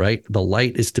bushel, right? The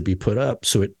light is to be put up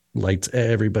so it lights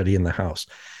everybody in the house.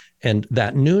 And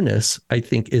that newness, I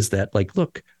think, is that like,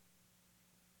 look,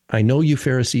 I know you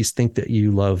Pharisees think that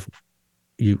you love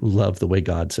the way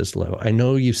God says love. I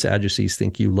know you Sadducees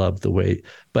think you love the way,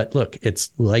 but look,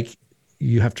 it's like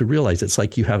you have to realize it's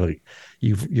like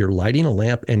you're lighting a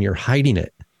lamp and you're hiding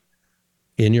it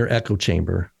in your echo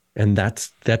chamber, and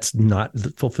that's not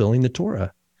fulfilling the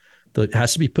Torah. It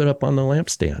has to be put up on the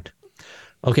lampstand.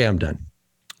 Okay, I'm done.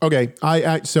 Okay,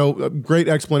 so great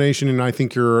explanation, and I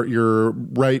think you're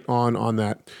right on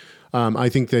that. I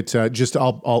think that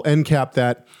I'll end cap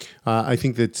that. I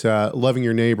think that loving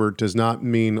your neighbor does not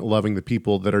mean loving the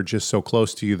people that are just so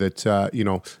close to you that,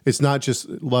 it's not just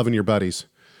loving your buddies.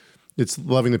 It's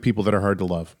loving the people that are hard to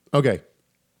love. Okay.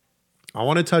 I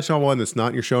want to touch on one that's not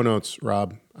in your show notes,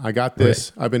 Rob. I got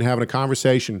this. Right. I've been having a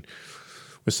conversation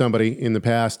with somebody in the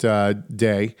past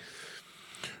day.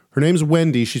 Her name's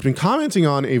Wendy. She's been commenting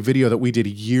on a video that we did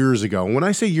years ago. And when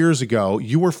I say years ago,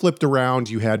 you were flipped around.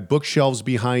 You had bookshelves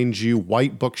behind you,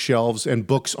 white bookshelves, and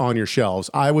books on your shelves.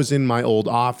 I was in my old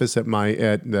office at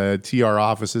the TR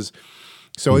offices.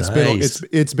 So nice.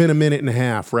 It's been a minute and a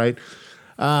half, right?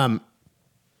 And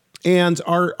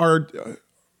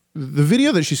the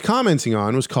video that she's commenting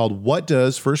on was called "What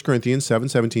Does 1 Corinthians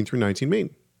 7:17 through 19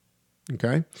 mean?"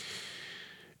 Okay.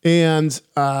 And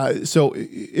so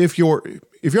if you're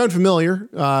unfamiliar,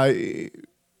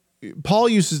 Paul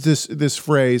uses this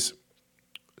phrase,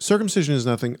 circumcision is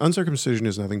nothing, uncircumcision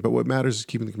is nothing, but what matters is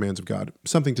keeping the commands of God.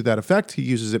 Something to that effect. He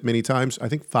uses it many times, I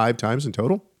think 5 times in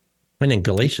total. And in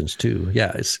Galatians too.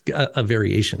 Yeah, it's a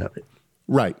variation of it.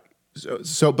 Right.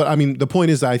 So, but I mean, the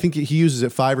point is that I think he uses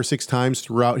it 5 or 6 times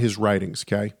throughout his writings,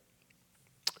 okay?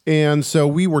 And so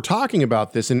we were talking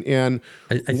about this, and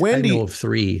Wendy... I know of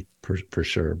 3 for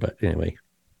sure, but anyway.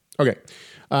 Okay.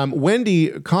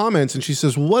 Wendy comments and she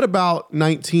says, what about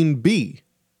 19b?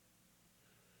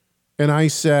 And I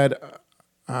said,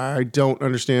 I don't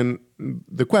understand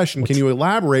the question. Can you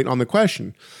elaborate on the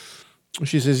question?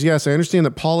 She says, yes, I understand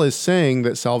that Paul is saying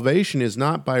that salvation is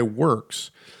not by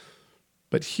works.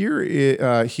 But here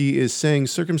he is saying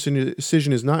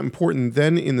circumcision is not important.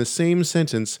 Then in the same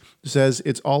sentence says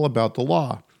it's all about the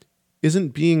law. Isn't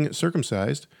being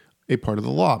circumcised a part of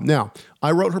the law? Now,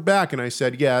 I wrote her back and I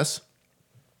said, yes.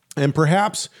 And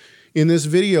perhaps in this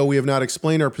video, we have not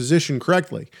explained our position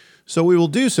correctly. So we will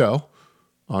do so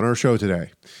on our show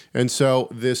today. And so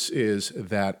this is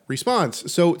that response.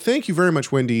 So thank you very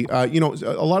much, Wendy. A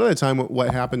lot of the time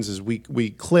what happens is we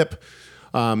clip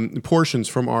portions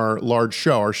from our large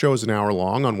show. Our show is an hour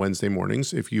long on Wednesday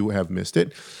mornings, if you have missed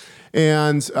it.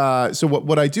 And so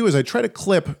what I do is I try to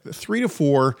clip 3 to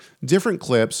 4 different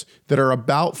clips that are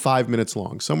about 5 minutes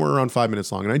long, somewhere around 5 minutes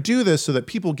long. And I do this so that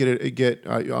people get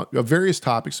various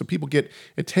topics, so people get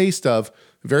a taste of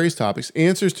various topics,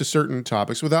 answers to certain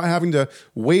topics, without having to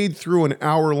wade through an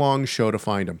hour-long show to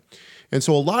find them. And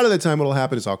so a lot of the time what will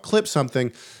happen is I'll clip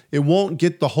something. It won't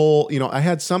get the whole, I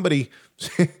had somebody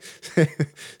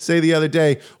say the other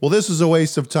day, well, this is a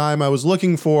waste of time. I was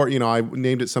looking for, I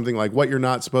named it something like what you're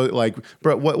not supposed, like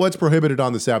what's prohibited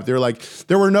on the Sabbath. They're like,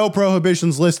 there were no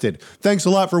prohibitions listed. Thanks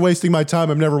a lot for wasting my time.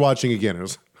 I'm never watching again. It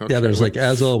was, okay. Yeah, there's like,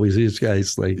 as always, these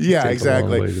guys take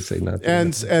exactly. a long way to say nothing.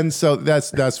 And so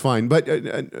that's fine. But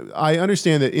I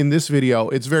understand that in this video,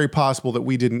 it's very possible that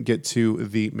we didn't get to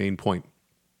the main point.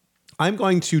 I'm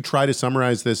going to try to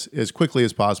summarize this as quickly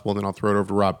as possible, and then I'll throw it over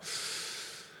to Rob.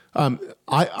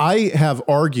 I have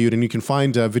argued, and you can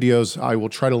find videos. I will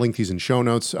try to link these in show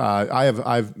notes.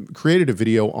 I've created a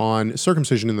video on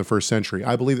circumcision in the first century.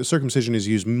 I believe that circumcision is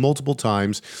used multiple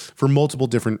times for multiple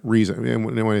different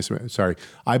reasons.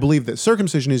 I believe that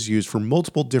circumcision is used for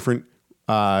multiple different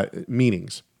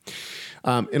meanings.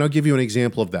 And I'll give you an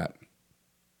example of that.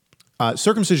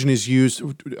 Circumcision is used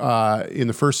in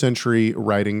the first century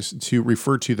writings to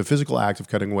refer to the physical act of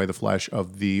cutting away the flesh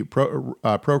of the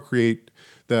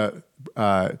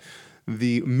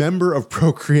the member of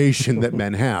procreation that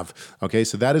men have. Okay,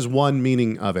 so that is one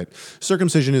meaning of it.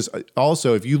 Circumcision is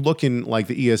also, if you look in like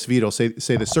the ESV, it'll say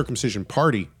the circumcision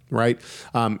party, right?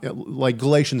 Like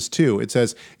Galatians 2, it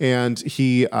says, and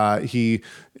he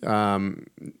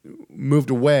moved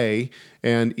away,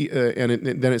 and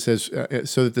then it says,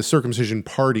 so that the circumcision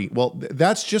party. Well,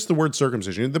 that's just the word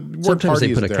circumcision. The word sometimes party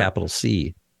they put is a there. Capital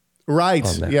C. Right.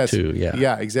 On that yes. too, yeah.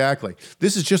 Yeah, exactly.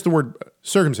 This is just the word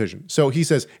circumcision. So he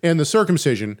says, and the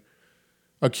circumcision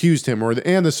accused him,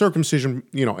 and the circumcision,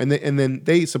 and then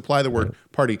they supply the word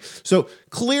party. So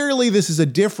clearly this is a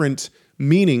different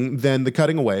meaning than the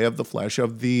cutting away of the flesh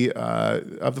of the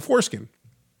foreskin.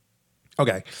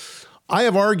 Okay. I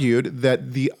have argued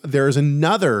that there is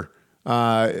another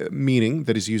meaning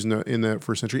that is used in the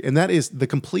first century, and that is the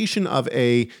completion of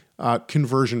a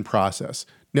conversion process.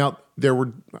 Now,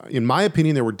 in my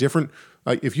opinion, there were different.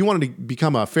 If you wanted to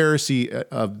become a Pharisee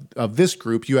of this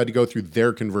group, you had to go through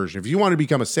their conversion. If you wanted to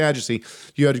become a Sadducee,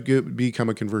 you had to become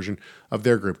a conversion of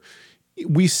their group.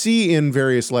 We see in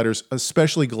various letters,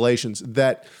 especially Galatians,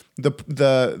 that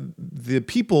the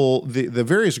people, the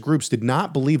various groups did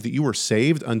not believe that you were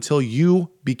saved until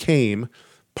you became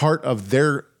part of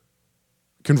their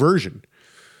conversion.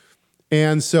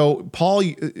 And so Paul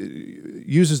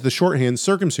uses the shorthand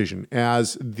circumcision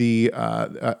as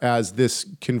this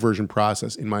conversion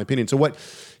process, in my opinion. So what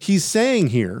he's saying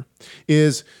here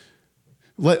is,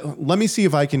 let me see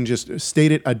if I can just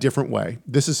state it a different way.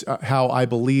 This is how I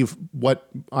believe what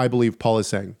I believe Paul is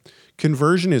saying.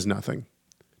 Conversion is nothing.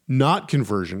 Not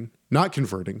converting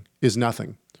is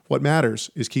nothing. What matters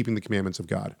is keeping the commandments of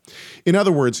God. In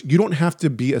other words, you don't have to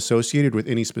be associated with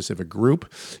any specific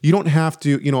group. You don't have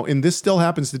to, and this still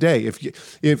happens today.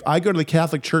 If I go to the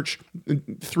Catholic Church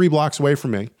 3 blocks away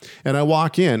from me and I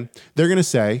walk in, they're going to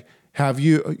say, have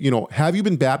you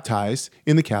been baptized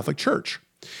in the Catholic Church?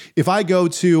 If I go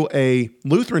to a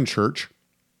Lutheran church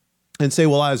and say,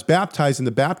 well, I was baptized in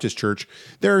the Baptist church,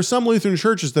 there are some Lutheran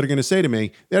churches that are going to say to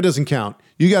me, that doesn't count.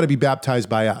 You got to be baptized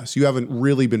by us. You haven't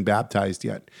really been baptized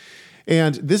yet.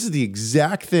 And this is the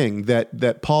exact thing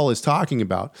that Paul is talking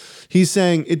about. He's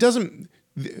saying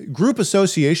group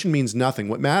association means nothing.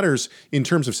 What matters in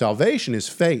terms of salvation is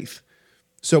faith.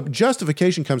 So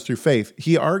justification comes through faith.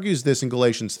 He argues this in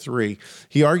Galatians 3.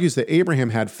 He argues that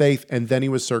Abraham had faith and then he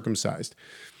was circumcised.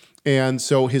 And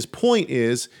so his point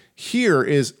is,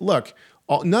 look,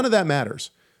 none of that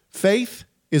matters. Faith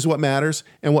is what matters,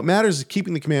 and what matters is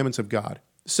keeping the commandments of God.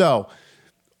 So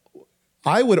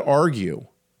I would argue,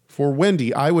 for Wendy,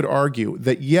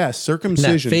 that yes,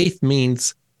 circumcision. And that faith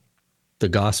means the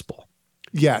gospel.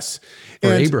 Yes.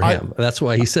 For Abraham. That's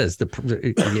why he says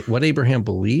what Abraham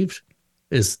believed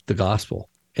is the gospel.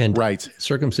 And right.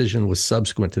 circumcision was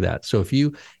subsequent to that. So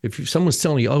if someone's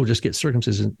telling you, oh, just get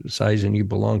circumcised and you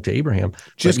belong to Abraham,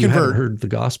 just but you convert. haven't heard the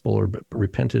gospel or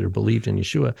repented or believed in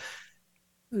Yeshua,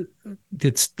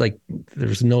 it's like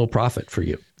there's no profit for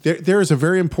you. There is a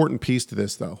very important piece to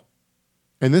this, though.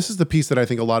 And this is the piece that I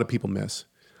think a lot of people miss.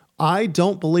 I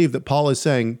don't believe that Paul is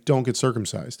saying, don't get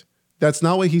circumcised. That's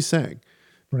not what he's saying.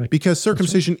 Right. Because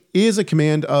circumcision is a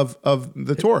command of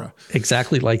the Torah.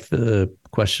 Exactly like the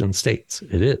question states.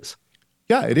 It is.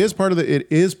 Yeah, it is part of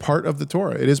the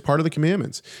Torah. It is part of the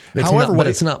commandments. However,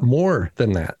 it's not more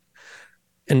than that.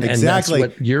 And exactly.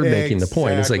 And that's what you're making the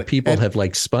point. It's like people have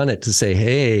like spun it to say,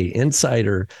 hey,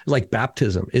 insider, like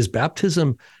baptism. Is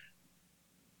baptism...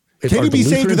 Can you be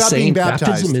saved without being baptized?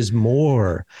 Baptism is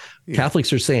more. Yeah.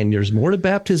 Catholics are saying there's more to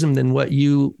baptism than what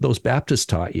those Baptists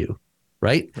taught you.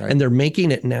 Right? And they're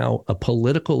making it now a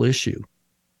political issue.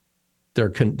 They're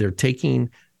taking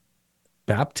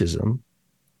baptism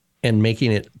and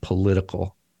making it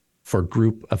political for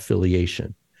group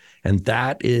affiliation. And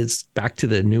that is back to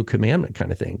the new commandment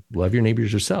kind of thing. Love your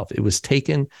neighbors yourself. It was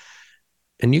taken,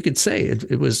 and you could say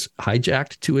it was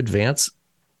hijacked to advance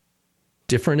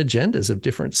different agendas of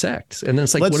different sects. And then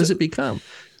it's like, what does it become?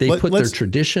 They put their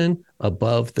tradition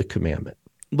above the commandment.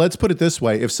 Let's put it this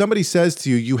way. If somebody says to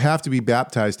you, you have to be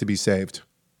baptized to be saved,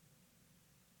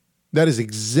 that is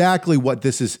exactly what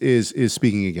this is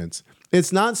speaking against.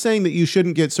 It's not saying that you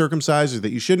shouldn't get circumcised or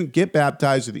that you shouldn't get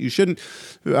baptized or that you shouldn't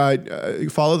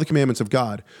follow the commandments of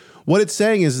God. What it's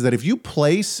saying is that if you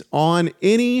place on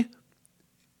any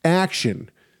action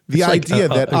the idea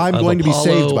that I'm going to be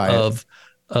saved by it.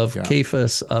 Of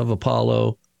Cephas, of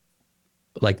Apollo,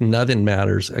 like nothing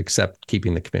matters except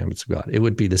keeping the commandments of God. It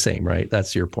would be the same, right?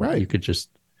 That's your point. Right. You could just,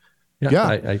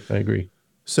 I agree.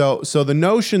 So the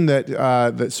notion that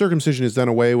that circumcision is done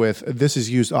away with, this is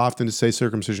used often to say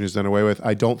circumcision is done away with.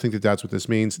 I don't think that that's what this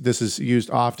means. This is used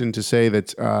often to say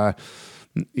that,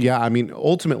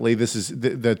 ultimately this is,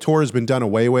 the Torah has been done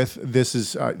away with. This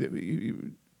is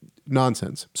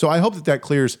nonsense. So I hope that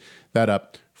clears that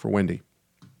up for Wendy.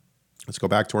 Let's go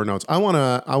back to our notes. I want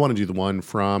to do the one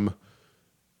from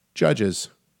Judges.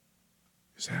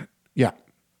 Is that? Yeah.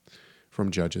 From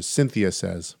Judges. Cynthia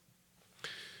says,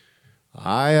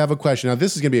 I have a question. Now,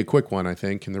 this is going to be a quick one, I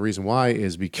think. And the reason why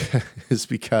is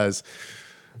because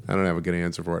I don't have a good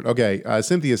answer for it. Okay.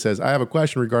 Cynthia says, I have a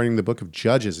question regarding the book of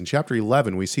Judges. In chapter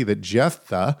 11, we see that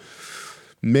Jephthah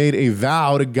made a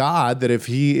vow to God that if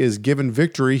he is given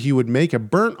victory, he would make a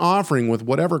burnt offering with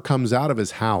whatever comes out of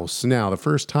his house. Now, the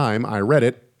first time I read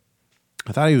it,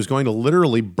 I thought he was going to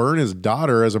literally burn his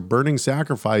daughter as a burning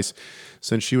sacrifice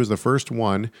since she was the first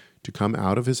one to come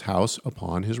out of his house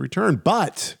upon his return.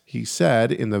 But he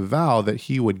said in the vow that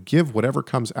he would give whatever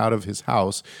comes out of his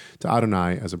house to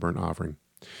Adonai as a burnt offering.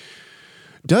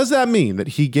 Does that mean that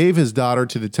he gave his daughter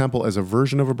to the temple as a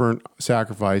version of a burnt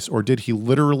sacrifice, or did he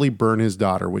literally burn his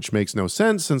daughter, which makes no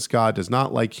sense since God does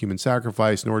not like human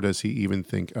sacrifice, nor does he even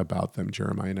think about them,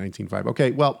 Jeremiah 19:5.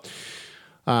 Okay, well,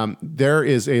 there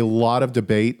is a lot of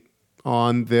debate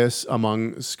on this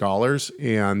among scholars,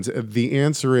 and the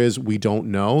answer is we don't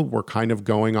know. We're kind of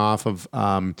going off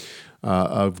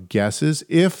of guesses.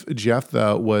 If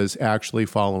Jephthah was actually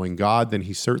following God, then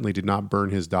he certainly did not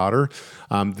burn his daughter.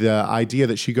 The idea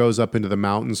that she goes up into the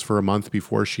mountains for a month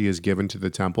before she is given to the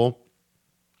temple,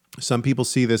 some people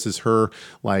see this as her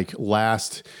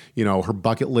last, her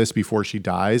bucket list before she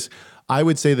dies. I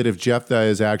would say that if Jephthah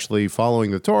is actually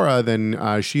following the Torah,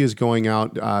 then she is going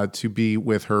out to be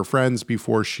with her friends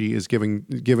before she is given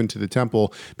to the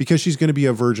temple, because she's going to be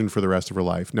a virgin for the rest of her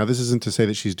life. Now, this isn't to say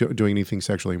that she's doing anything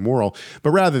sexually immoral, but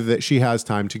rather that she has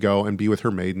time to go and be with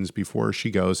her maidens before she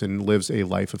goes and lives a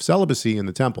life of celibacy in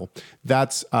the temple.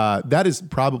 That is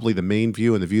probably the main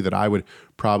view and the view that I would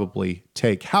probably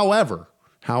take. However,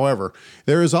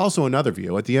 there is also another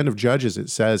view. At the end of Judges, it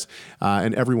says,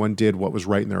 and everyone did what was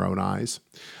right in their own eyes.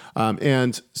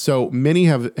 And so many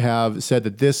have said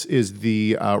that this is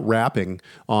the wrapping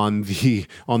on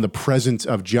the present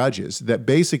of Judges, that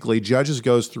basically Judges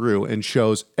goes through and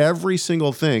shows every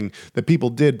single thing that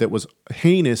people did that was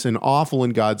heinous and awful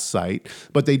in God's sight,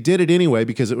 but they did it anyway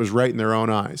because it was right in their own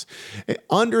eyes.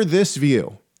 Under this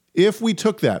view, if we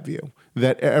took that view,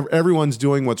 that everyone's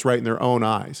doing what's right in their own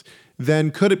eyes,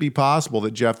 then could it be possible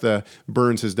that Jephthah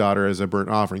burns his daughter as a burnt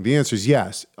offering? The answer is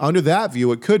yes. Under that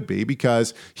view, it could be,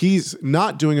 because he's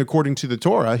not doing according to the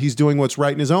Torah. He's doing what's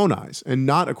right in his own eyes and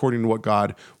not according to what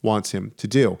God wants him to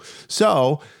do.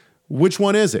 So which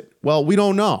one is it? Well, we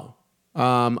don't know.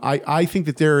 I think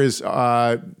that there is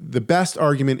the best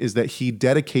argument is that he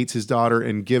dedicates his daughter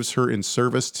and gives her in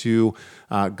service to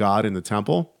God in the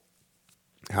temple.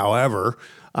 However,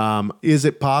 is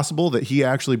it possible that he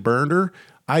actually burned her?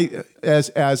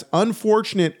 As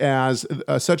unfortunate as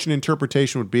such an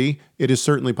interpretation would be, it is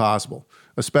certainly possible,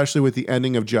 especially with the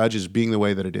ending of Judges being the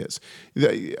way that it is.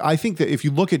 I think that if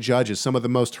you look at Judges, some of the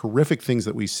most horrific things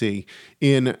that we see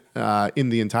in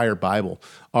the entire Bible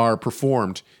are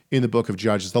performed in the book of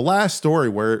Judges. The last story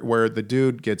where the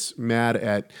dude gets mad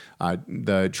at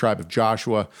the tribe of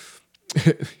Joshua,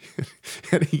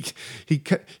 and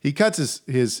he cuts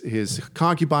his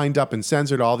concubine up and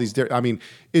sends her to all these.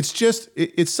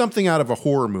 It's something out of a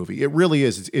horror movie. It really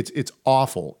is. It's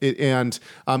awful.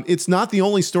 It's not the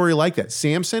only story like that.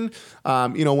 Samson,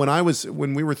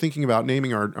 when we were thinking about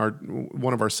naming our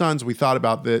one of our sons, we thought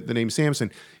about the name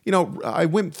Samson. I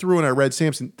went through and I read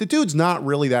Samson. The dude's not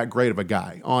really that great of a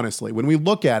guy, honestly. When we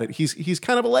look at it, he's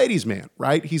kind of a ladies' man,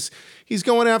 right? He's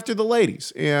going after the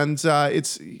ladies, and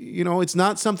it's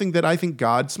not something that I think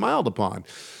God smiled upon.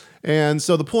 And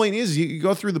so the point is, you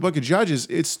go through the book of Judges,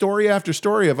 it's story after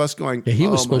story of us going. Yeah, he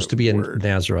was supposed to be a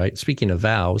Nazarite. Speaking of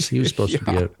vows, he was supposed to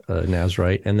be a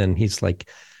Nazarite, and then he's like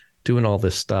doing all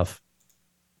this stuff.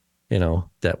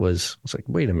 That was like,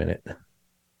 wait a minute.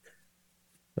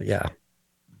 But yeah.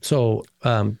 So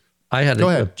I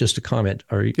had just a comment.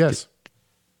 Yes.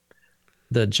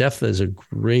 The Jephthah is a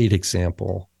great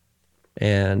example.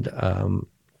 And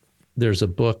there's a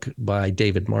book by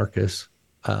David Marcus,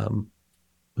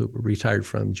 who retired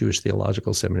from Jewish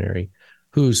Theological Seminary,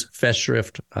 whose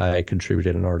Festschrift I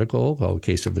contributed an article called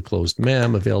Case of the Closed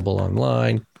Mem, available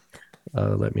online.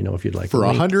 Let me know if you'd like. For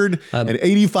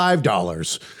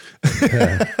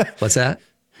 $185. What's that?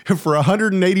 For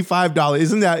 $185,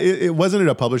 isn't that it? Wasn't it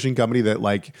a publishing company that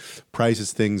like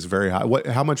prices things very high?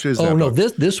 How much is that? Oh no,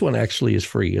 book? this one actually is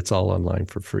free. It's all online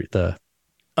for free.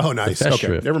 Nice.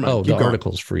 Okay, never mind. The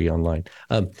article's free online.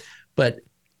 But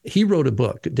he wrote a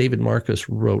book. David Marcus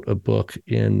wrote a book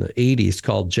in the 80s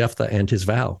called Jephthah and His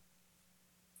Vow.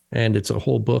 And it's a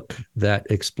whole book that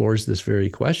explores this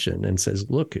very question and says,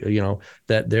 look,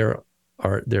 that there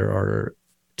are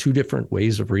two different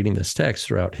ways of reading this text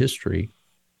throughout history.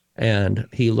 And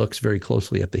he looks very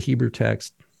closely at the Hebrew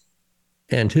text.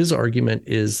 And his argument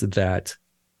is that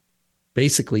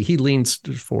basically he leans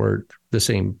for the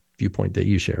same viewpoint that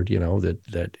you shared,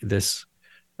 that this,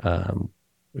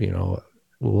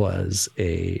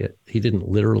 he didn't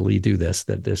literally do this,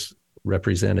 that this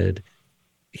represented,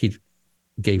 he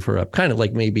gave her up, kind of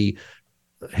like maybe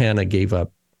Hannah gave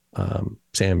up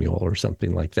Samuel or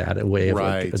something like that, a way of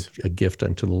a gift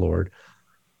unto the Lord.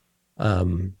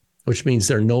 Which means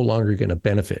they're no longer going to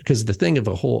benefit. Because the thing of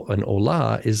an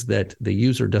olah is that the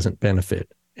user doesn't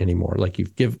benefit anymore. Like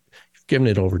you've given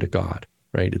it over to God,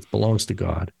 right? It belongs to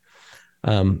God.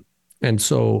 And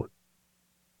so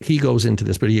he goes into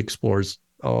this, but he explores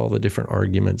all the different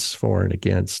arguments for and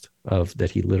against of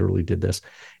that he literally did this.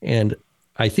 And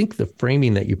I think the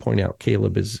framing that you point out,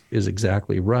 Caleb, is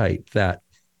exactly right, that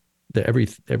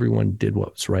everyone did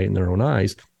what's right in their own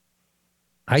eyes.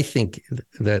 I think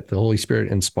that the Holy Spirit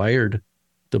inspired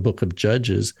the book of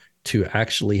Judges to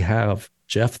actually have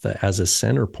Jephthah as a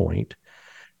center point.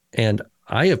 And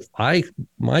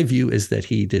my view is that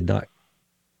he did not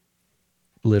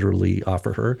literally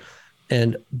offer her.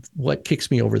 And what kicks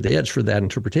me over the edge for that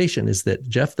interpretation is that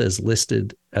Jephthah is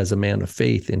listed as a man of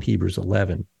faith in Hebrews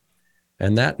 11.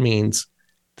 And that means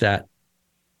that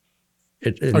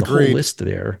in the whole list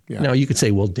there. Yeah. Now you could say,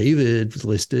 well, David was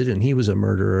listed and he was a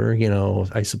murderer.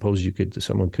 I suppose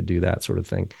someone could do that sort of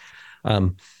thing.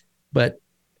 But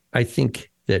I think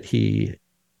that he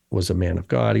was a man of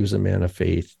God. He was a man of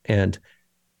faith. And,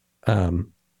 but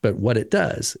what it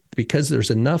does, because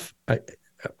there's enough,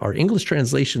 our English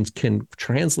translations can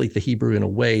translate the Hebrew in a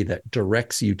way that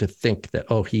directs you to think that,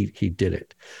 oh, he did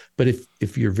it. But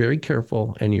if you're very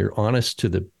careful and you're honest to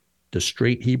the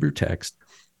straight Hebrew text,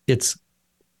 it's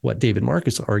what David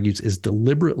Marcus argues is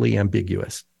deliberately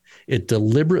ambiguous. It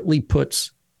deliberately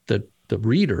puts the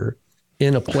reader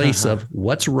in a place of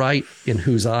what's right in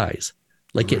whose eyes.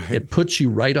 Like it puts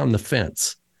you right on the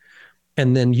fence.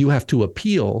 And then you have to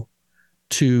appeal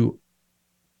to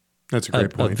That's a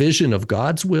great point. A vision of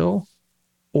God's will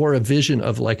or a vision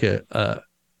of like a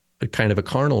kind of a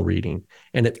carnal reading.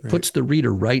 And it puts the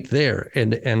reader right there.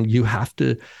 And you have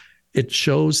to, it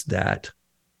shows that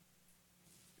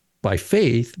by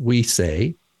faith, we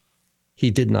say he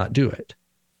did not do it,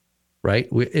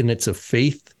 right? And it's a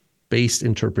faith-based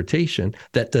interpretation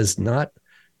that does not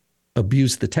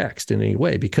abuse the text in any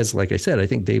way. Because like I said, I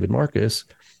think David Marcus,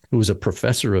 who was a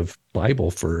professor of Bible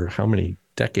for how many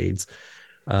decades.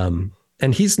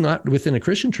 And he's not within a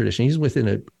Christian tradition. He's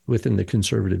within the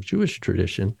conservative Jewish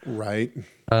tradition. Right.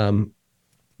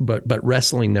 But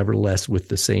wrestling nevertheless with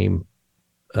the same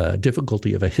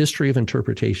difficulty of a history of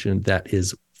interpretation that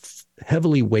is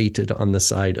heavily weighted on the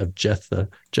side of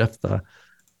Jephthah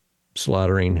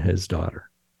slaughtering his daughter.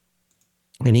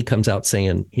 And he comes out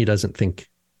saying he doesn't think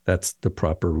that's the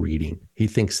proper reading. He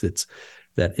thinks that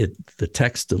the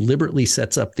text deliberately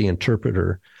sets up the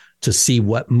interpreter to see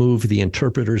what move the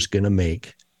interpreter's going to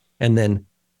make. And then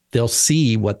they'll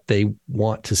see what they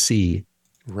want to see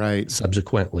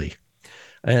subsequently.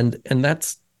 And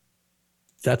that's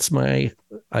my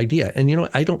idea. And,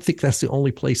 I don't think that's the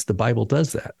only place the Bible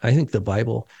does that. I think the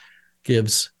Bible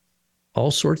gives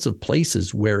all sorts of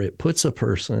places where it puts a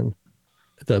person,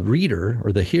 the reader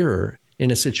or the hearer,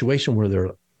 in a situation where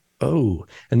they're,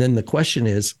 and then the question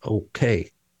is, okay,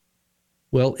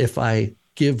 well, if I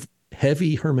give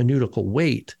heavy hermeneutical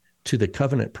weight to the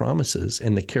covenant promises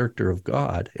and the character of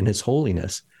God and his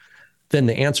holiness, then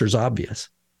the answer is obvious.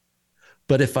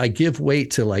 But if I give weight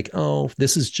to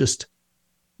this is just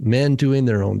men doing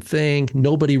their own thing,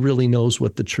 nobody really knows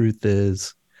what the truth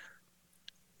is.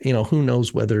 Who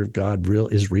knows whether God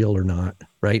is real or not,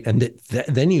 right? And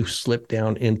then you slip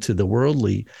down into the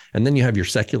worldly, and then you have your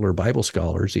secular Bible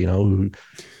scholars, who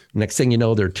next thing you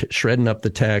know, they're shredding up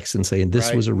the text and saying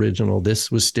this was original,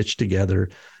 this was stitched together,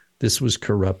 this was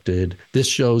corrupted. This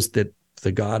shows that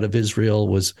the God of Israel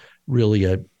was really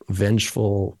a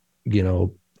vengeful,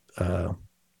 what do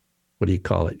you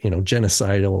call it?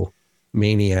 Genocidal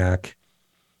maniac.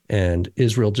 And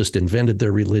Israel just invented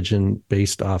their religion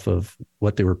based off of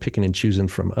what they were picking and choosing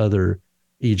from other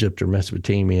Egypt or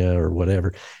Mesopotamia or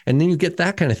whatever. And then you get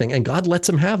that kind of thing. And God lets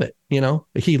them have it.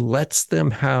 He lets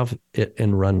them have it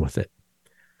and run with it.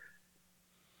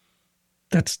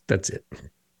 That's it.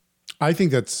 I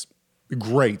think that's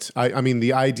great. I mean,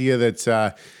 the idea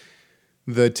that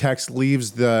the text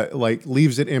leaves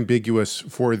it ambiguous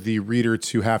for the reader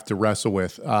to have to wrestle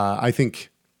with, I think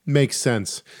makes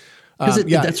sense. Because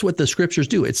that's what the scriptures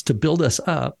do. It's to build us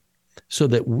up so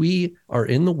that we are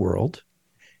in the world,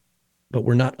 but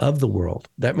we're not of the world.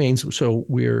 That means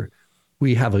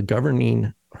we have a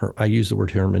governing. I use the word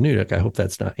hermeneutic. I hope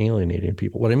that's not alienating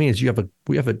people. What I mean is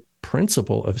we have a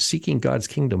principle of seeking God's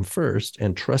kingdom first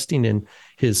and trusting in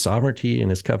his sovereignty and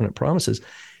his covenant promises.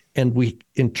 And we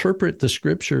interpret the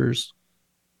scriptures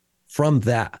from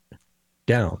that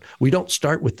down. We don't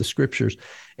start with the scriptures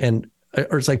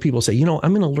or it's like people say, I'm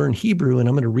going to learn Hebrew and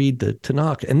I'm going to read the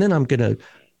Tanach, and then I'm going to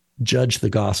judge the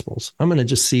Gospels. I'm going to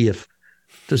just see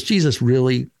does Jesus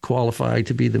really qualify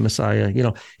to be the Messiah?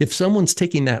 If someone's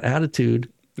taking that attitude,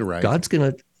 God's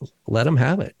going to let them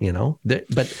have it,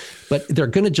 but they're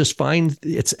going to just find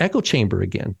it's echo chamber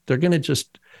again. They're going to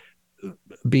just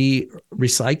be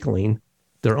recycling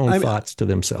their own thoughts to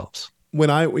themselves. When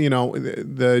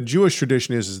the Jewish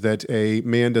tradition is that a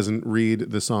man doesn't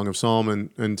read the Song of Solomon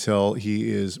until he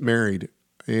is married,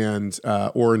 and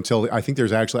or until, I think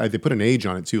there's actually, they put an age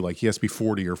on it too, like he has to be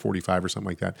 40 or 45 or something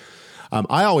like that.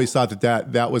 I always thought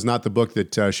that was not the book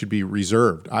that should be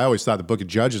reserved. I always thought the book of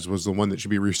Judges was the one that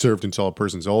should be reserved until a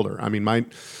person's older. I mean, my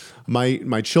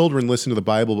children listen to the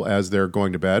Bible as they're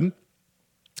going to bed.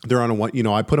 They're on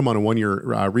I put them on a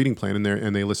 1-year reading plan,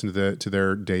 and they listen to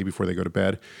their day before they go to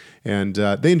bed, and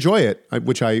they enjoy it,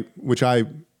 which I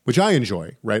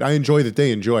enjoy, right? I enjoy that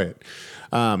they enjoy it,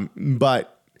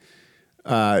 but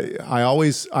I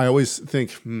always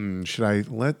think,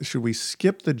 should we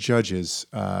skip the Judges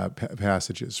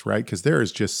passages, right? Because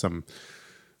there's some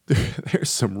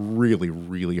really,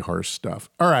 really harsh stuff.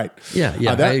 All right, yeah,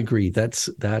 I agree. That's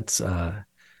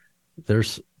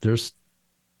there's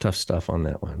tough stuff on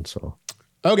that one. So,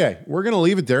 okay, we're going to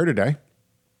leave it there today.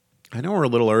 I know we're a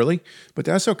little early, but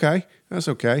that's okay. That's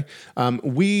okay.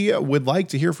 We would like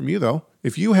to hear from you, though.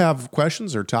 If you have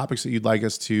questions or topics that you'd like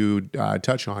us to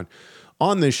touch on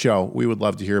this show, we would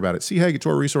love to hear about it.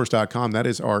 chegg@torresource.com. That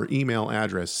is our email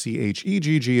address,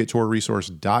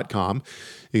 chegg@torresource.com.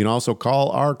 You can also call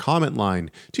our comment line,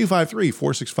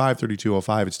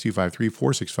 253-465-3205. It's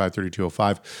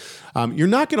 253-465-3205. You're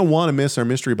not going to want to miss our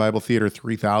Mystery Bible Theater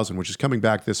 3000, which is coming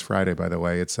back this Friday, by the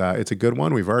way. It's a good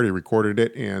one. We've already recorded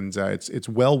it, and it's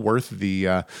well worth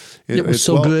the... it was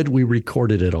so good, we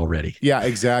recorded it already. Yeah,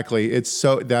 exactly.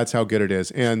 That's how good it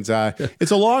is. And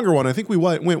it's a longer one. I think we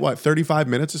went 35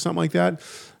 minutes or something like that.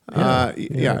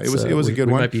 It was a good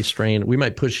one. We might be strained. We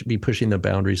might be pushing the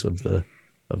boundaries of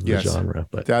of the genre.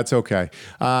 But that's okay.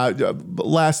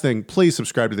 Last thing, please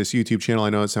subscribe to this YouTube channel. I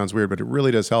know it sounds weird, but it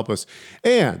really does help us.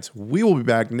 And we will be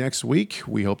back next week.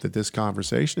 We hope that this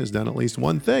conversation has done at least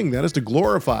one thing. That is to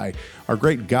glorify our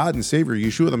great God and Savior,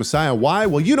 Yeshua the Messiah. Why?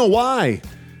 Well, you know why.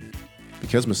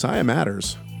 Because Messiah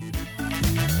matters.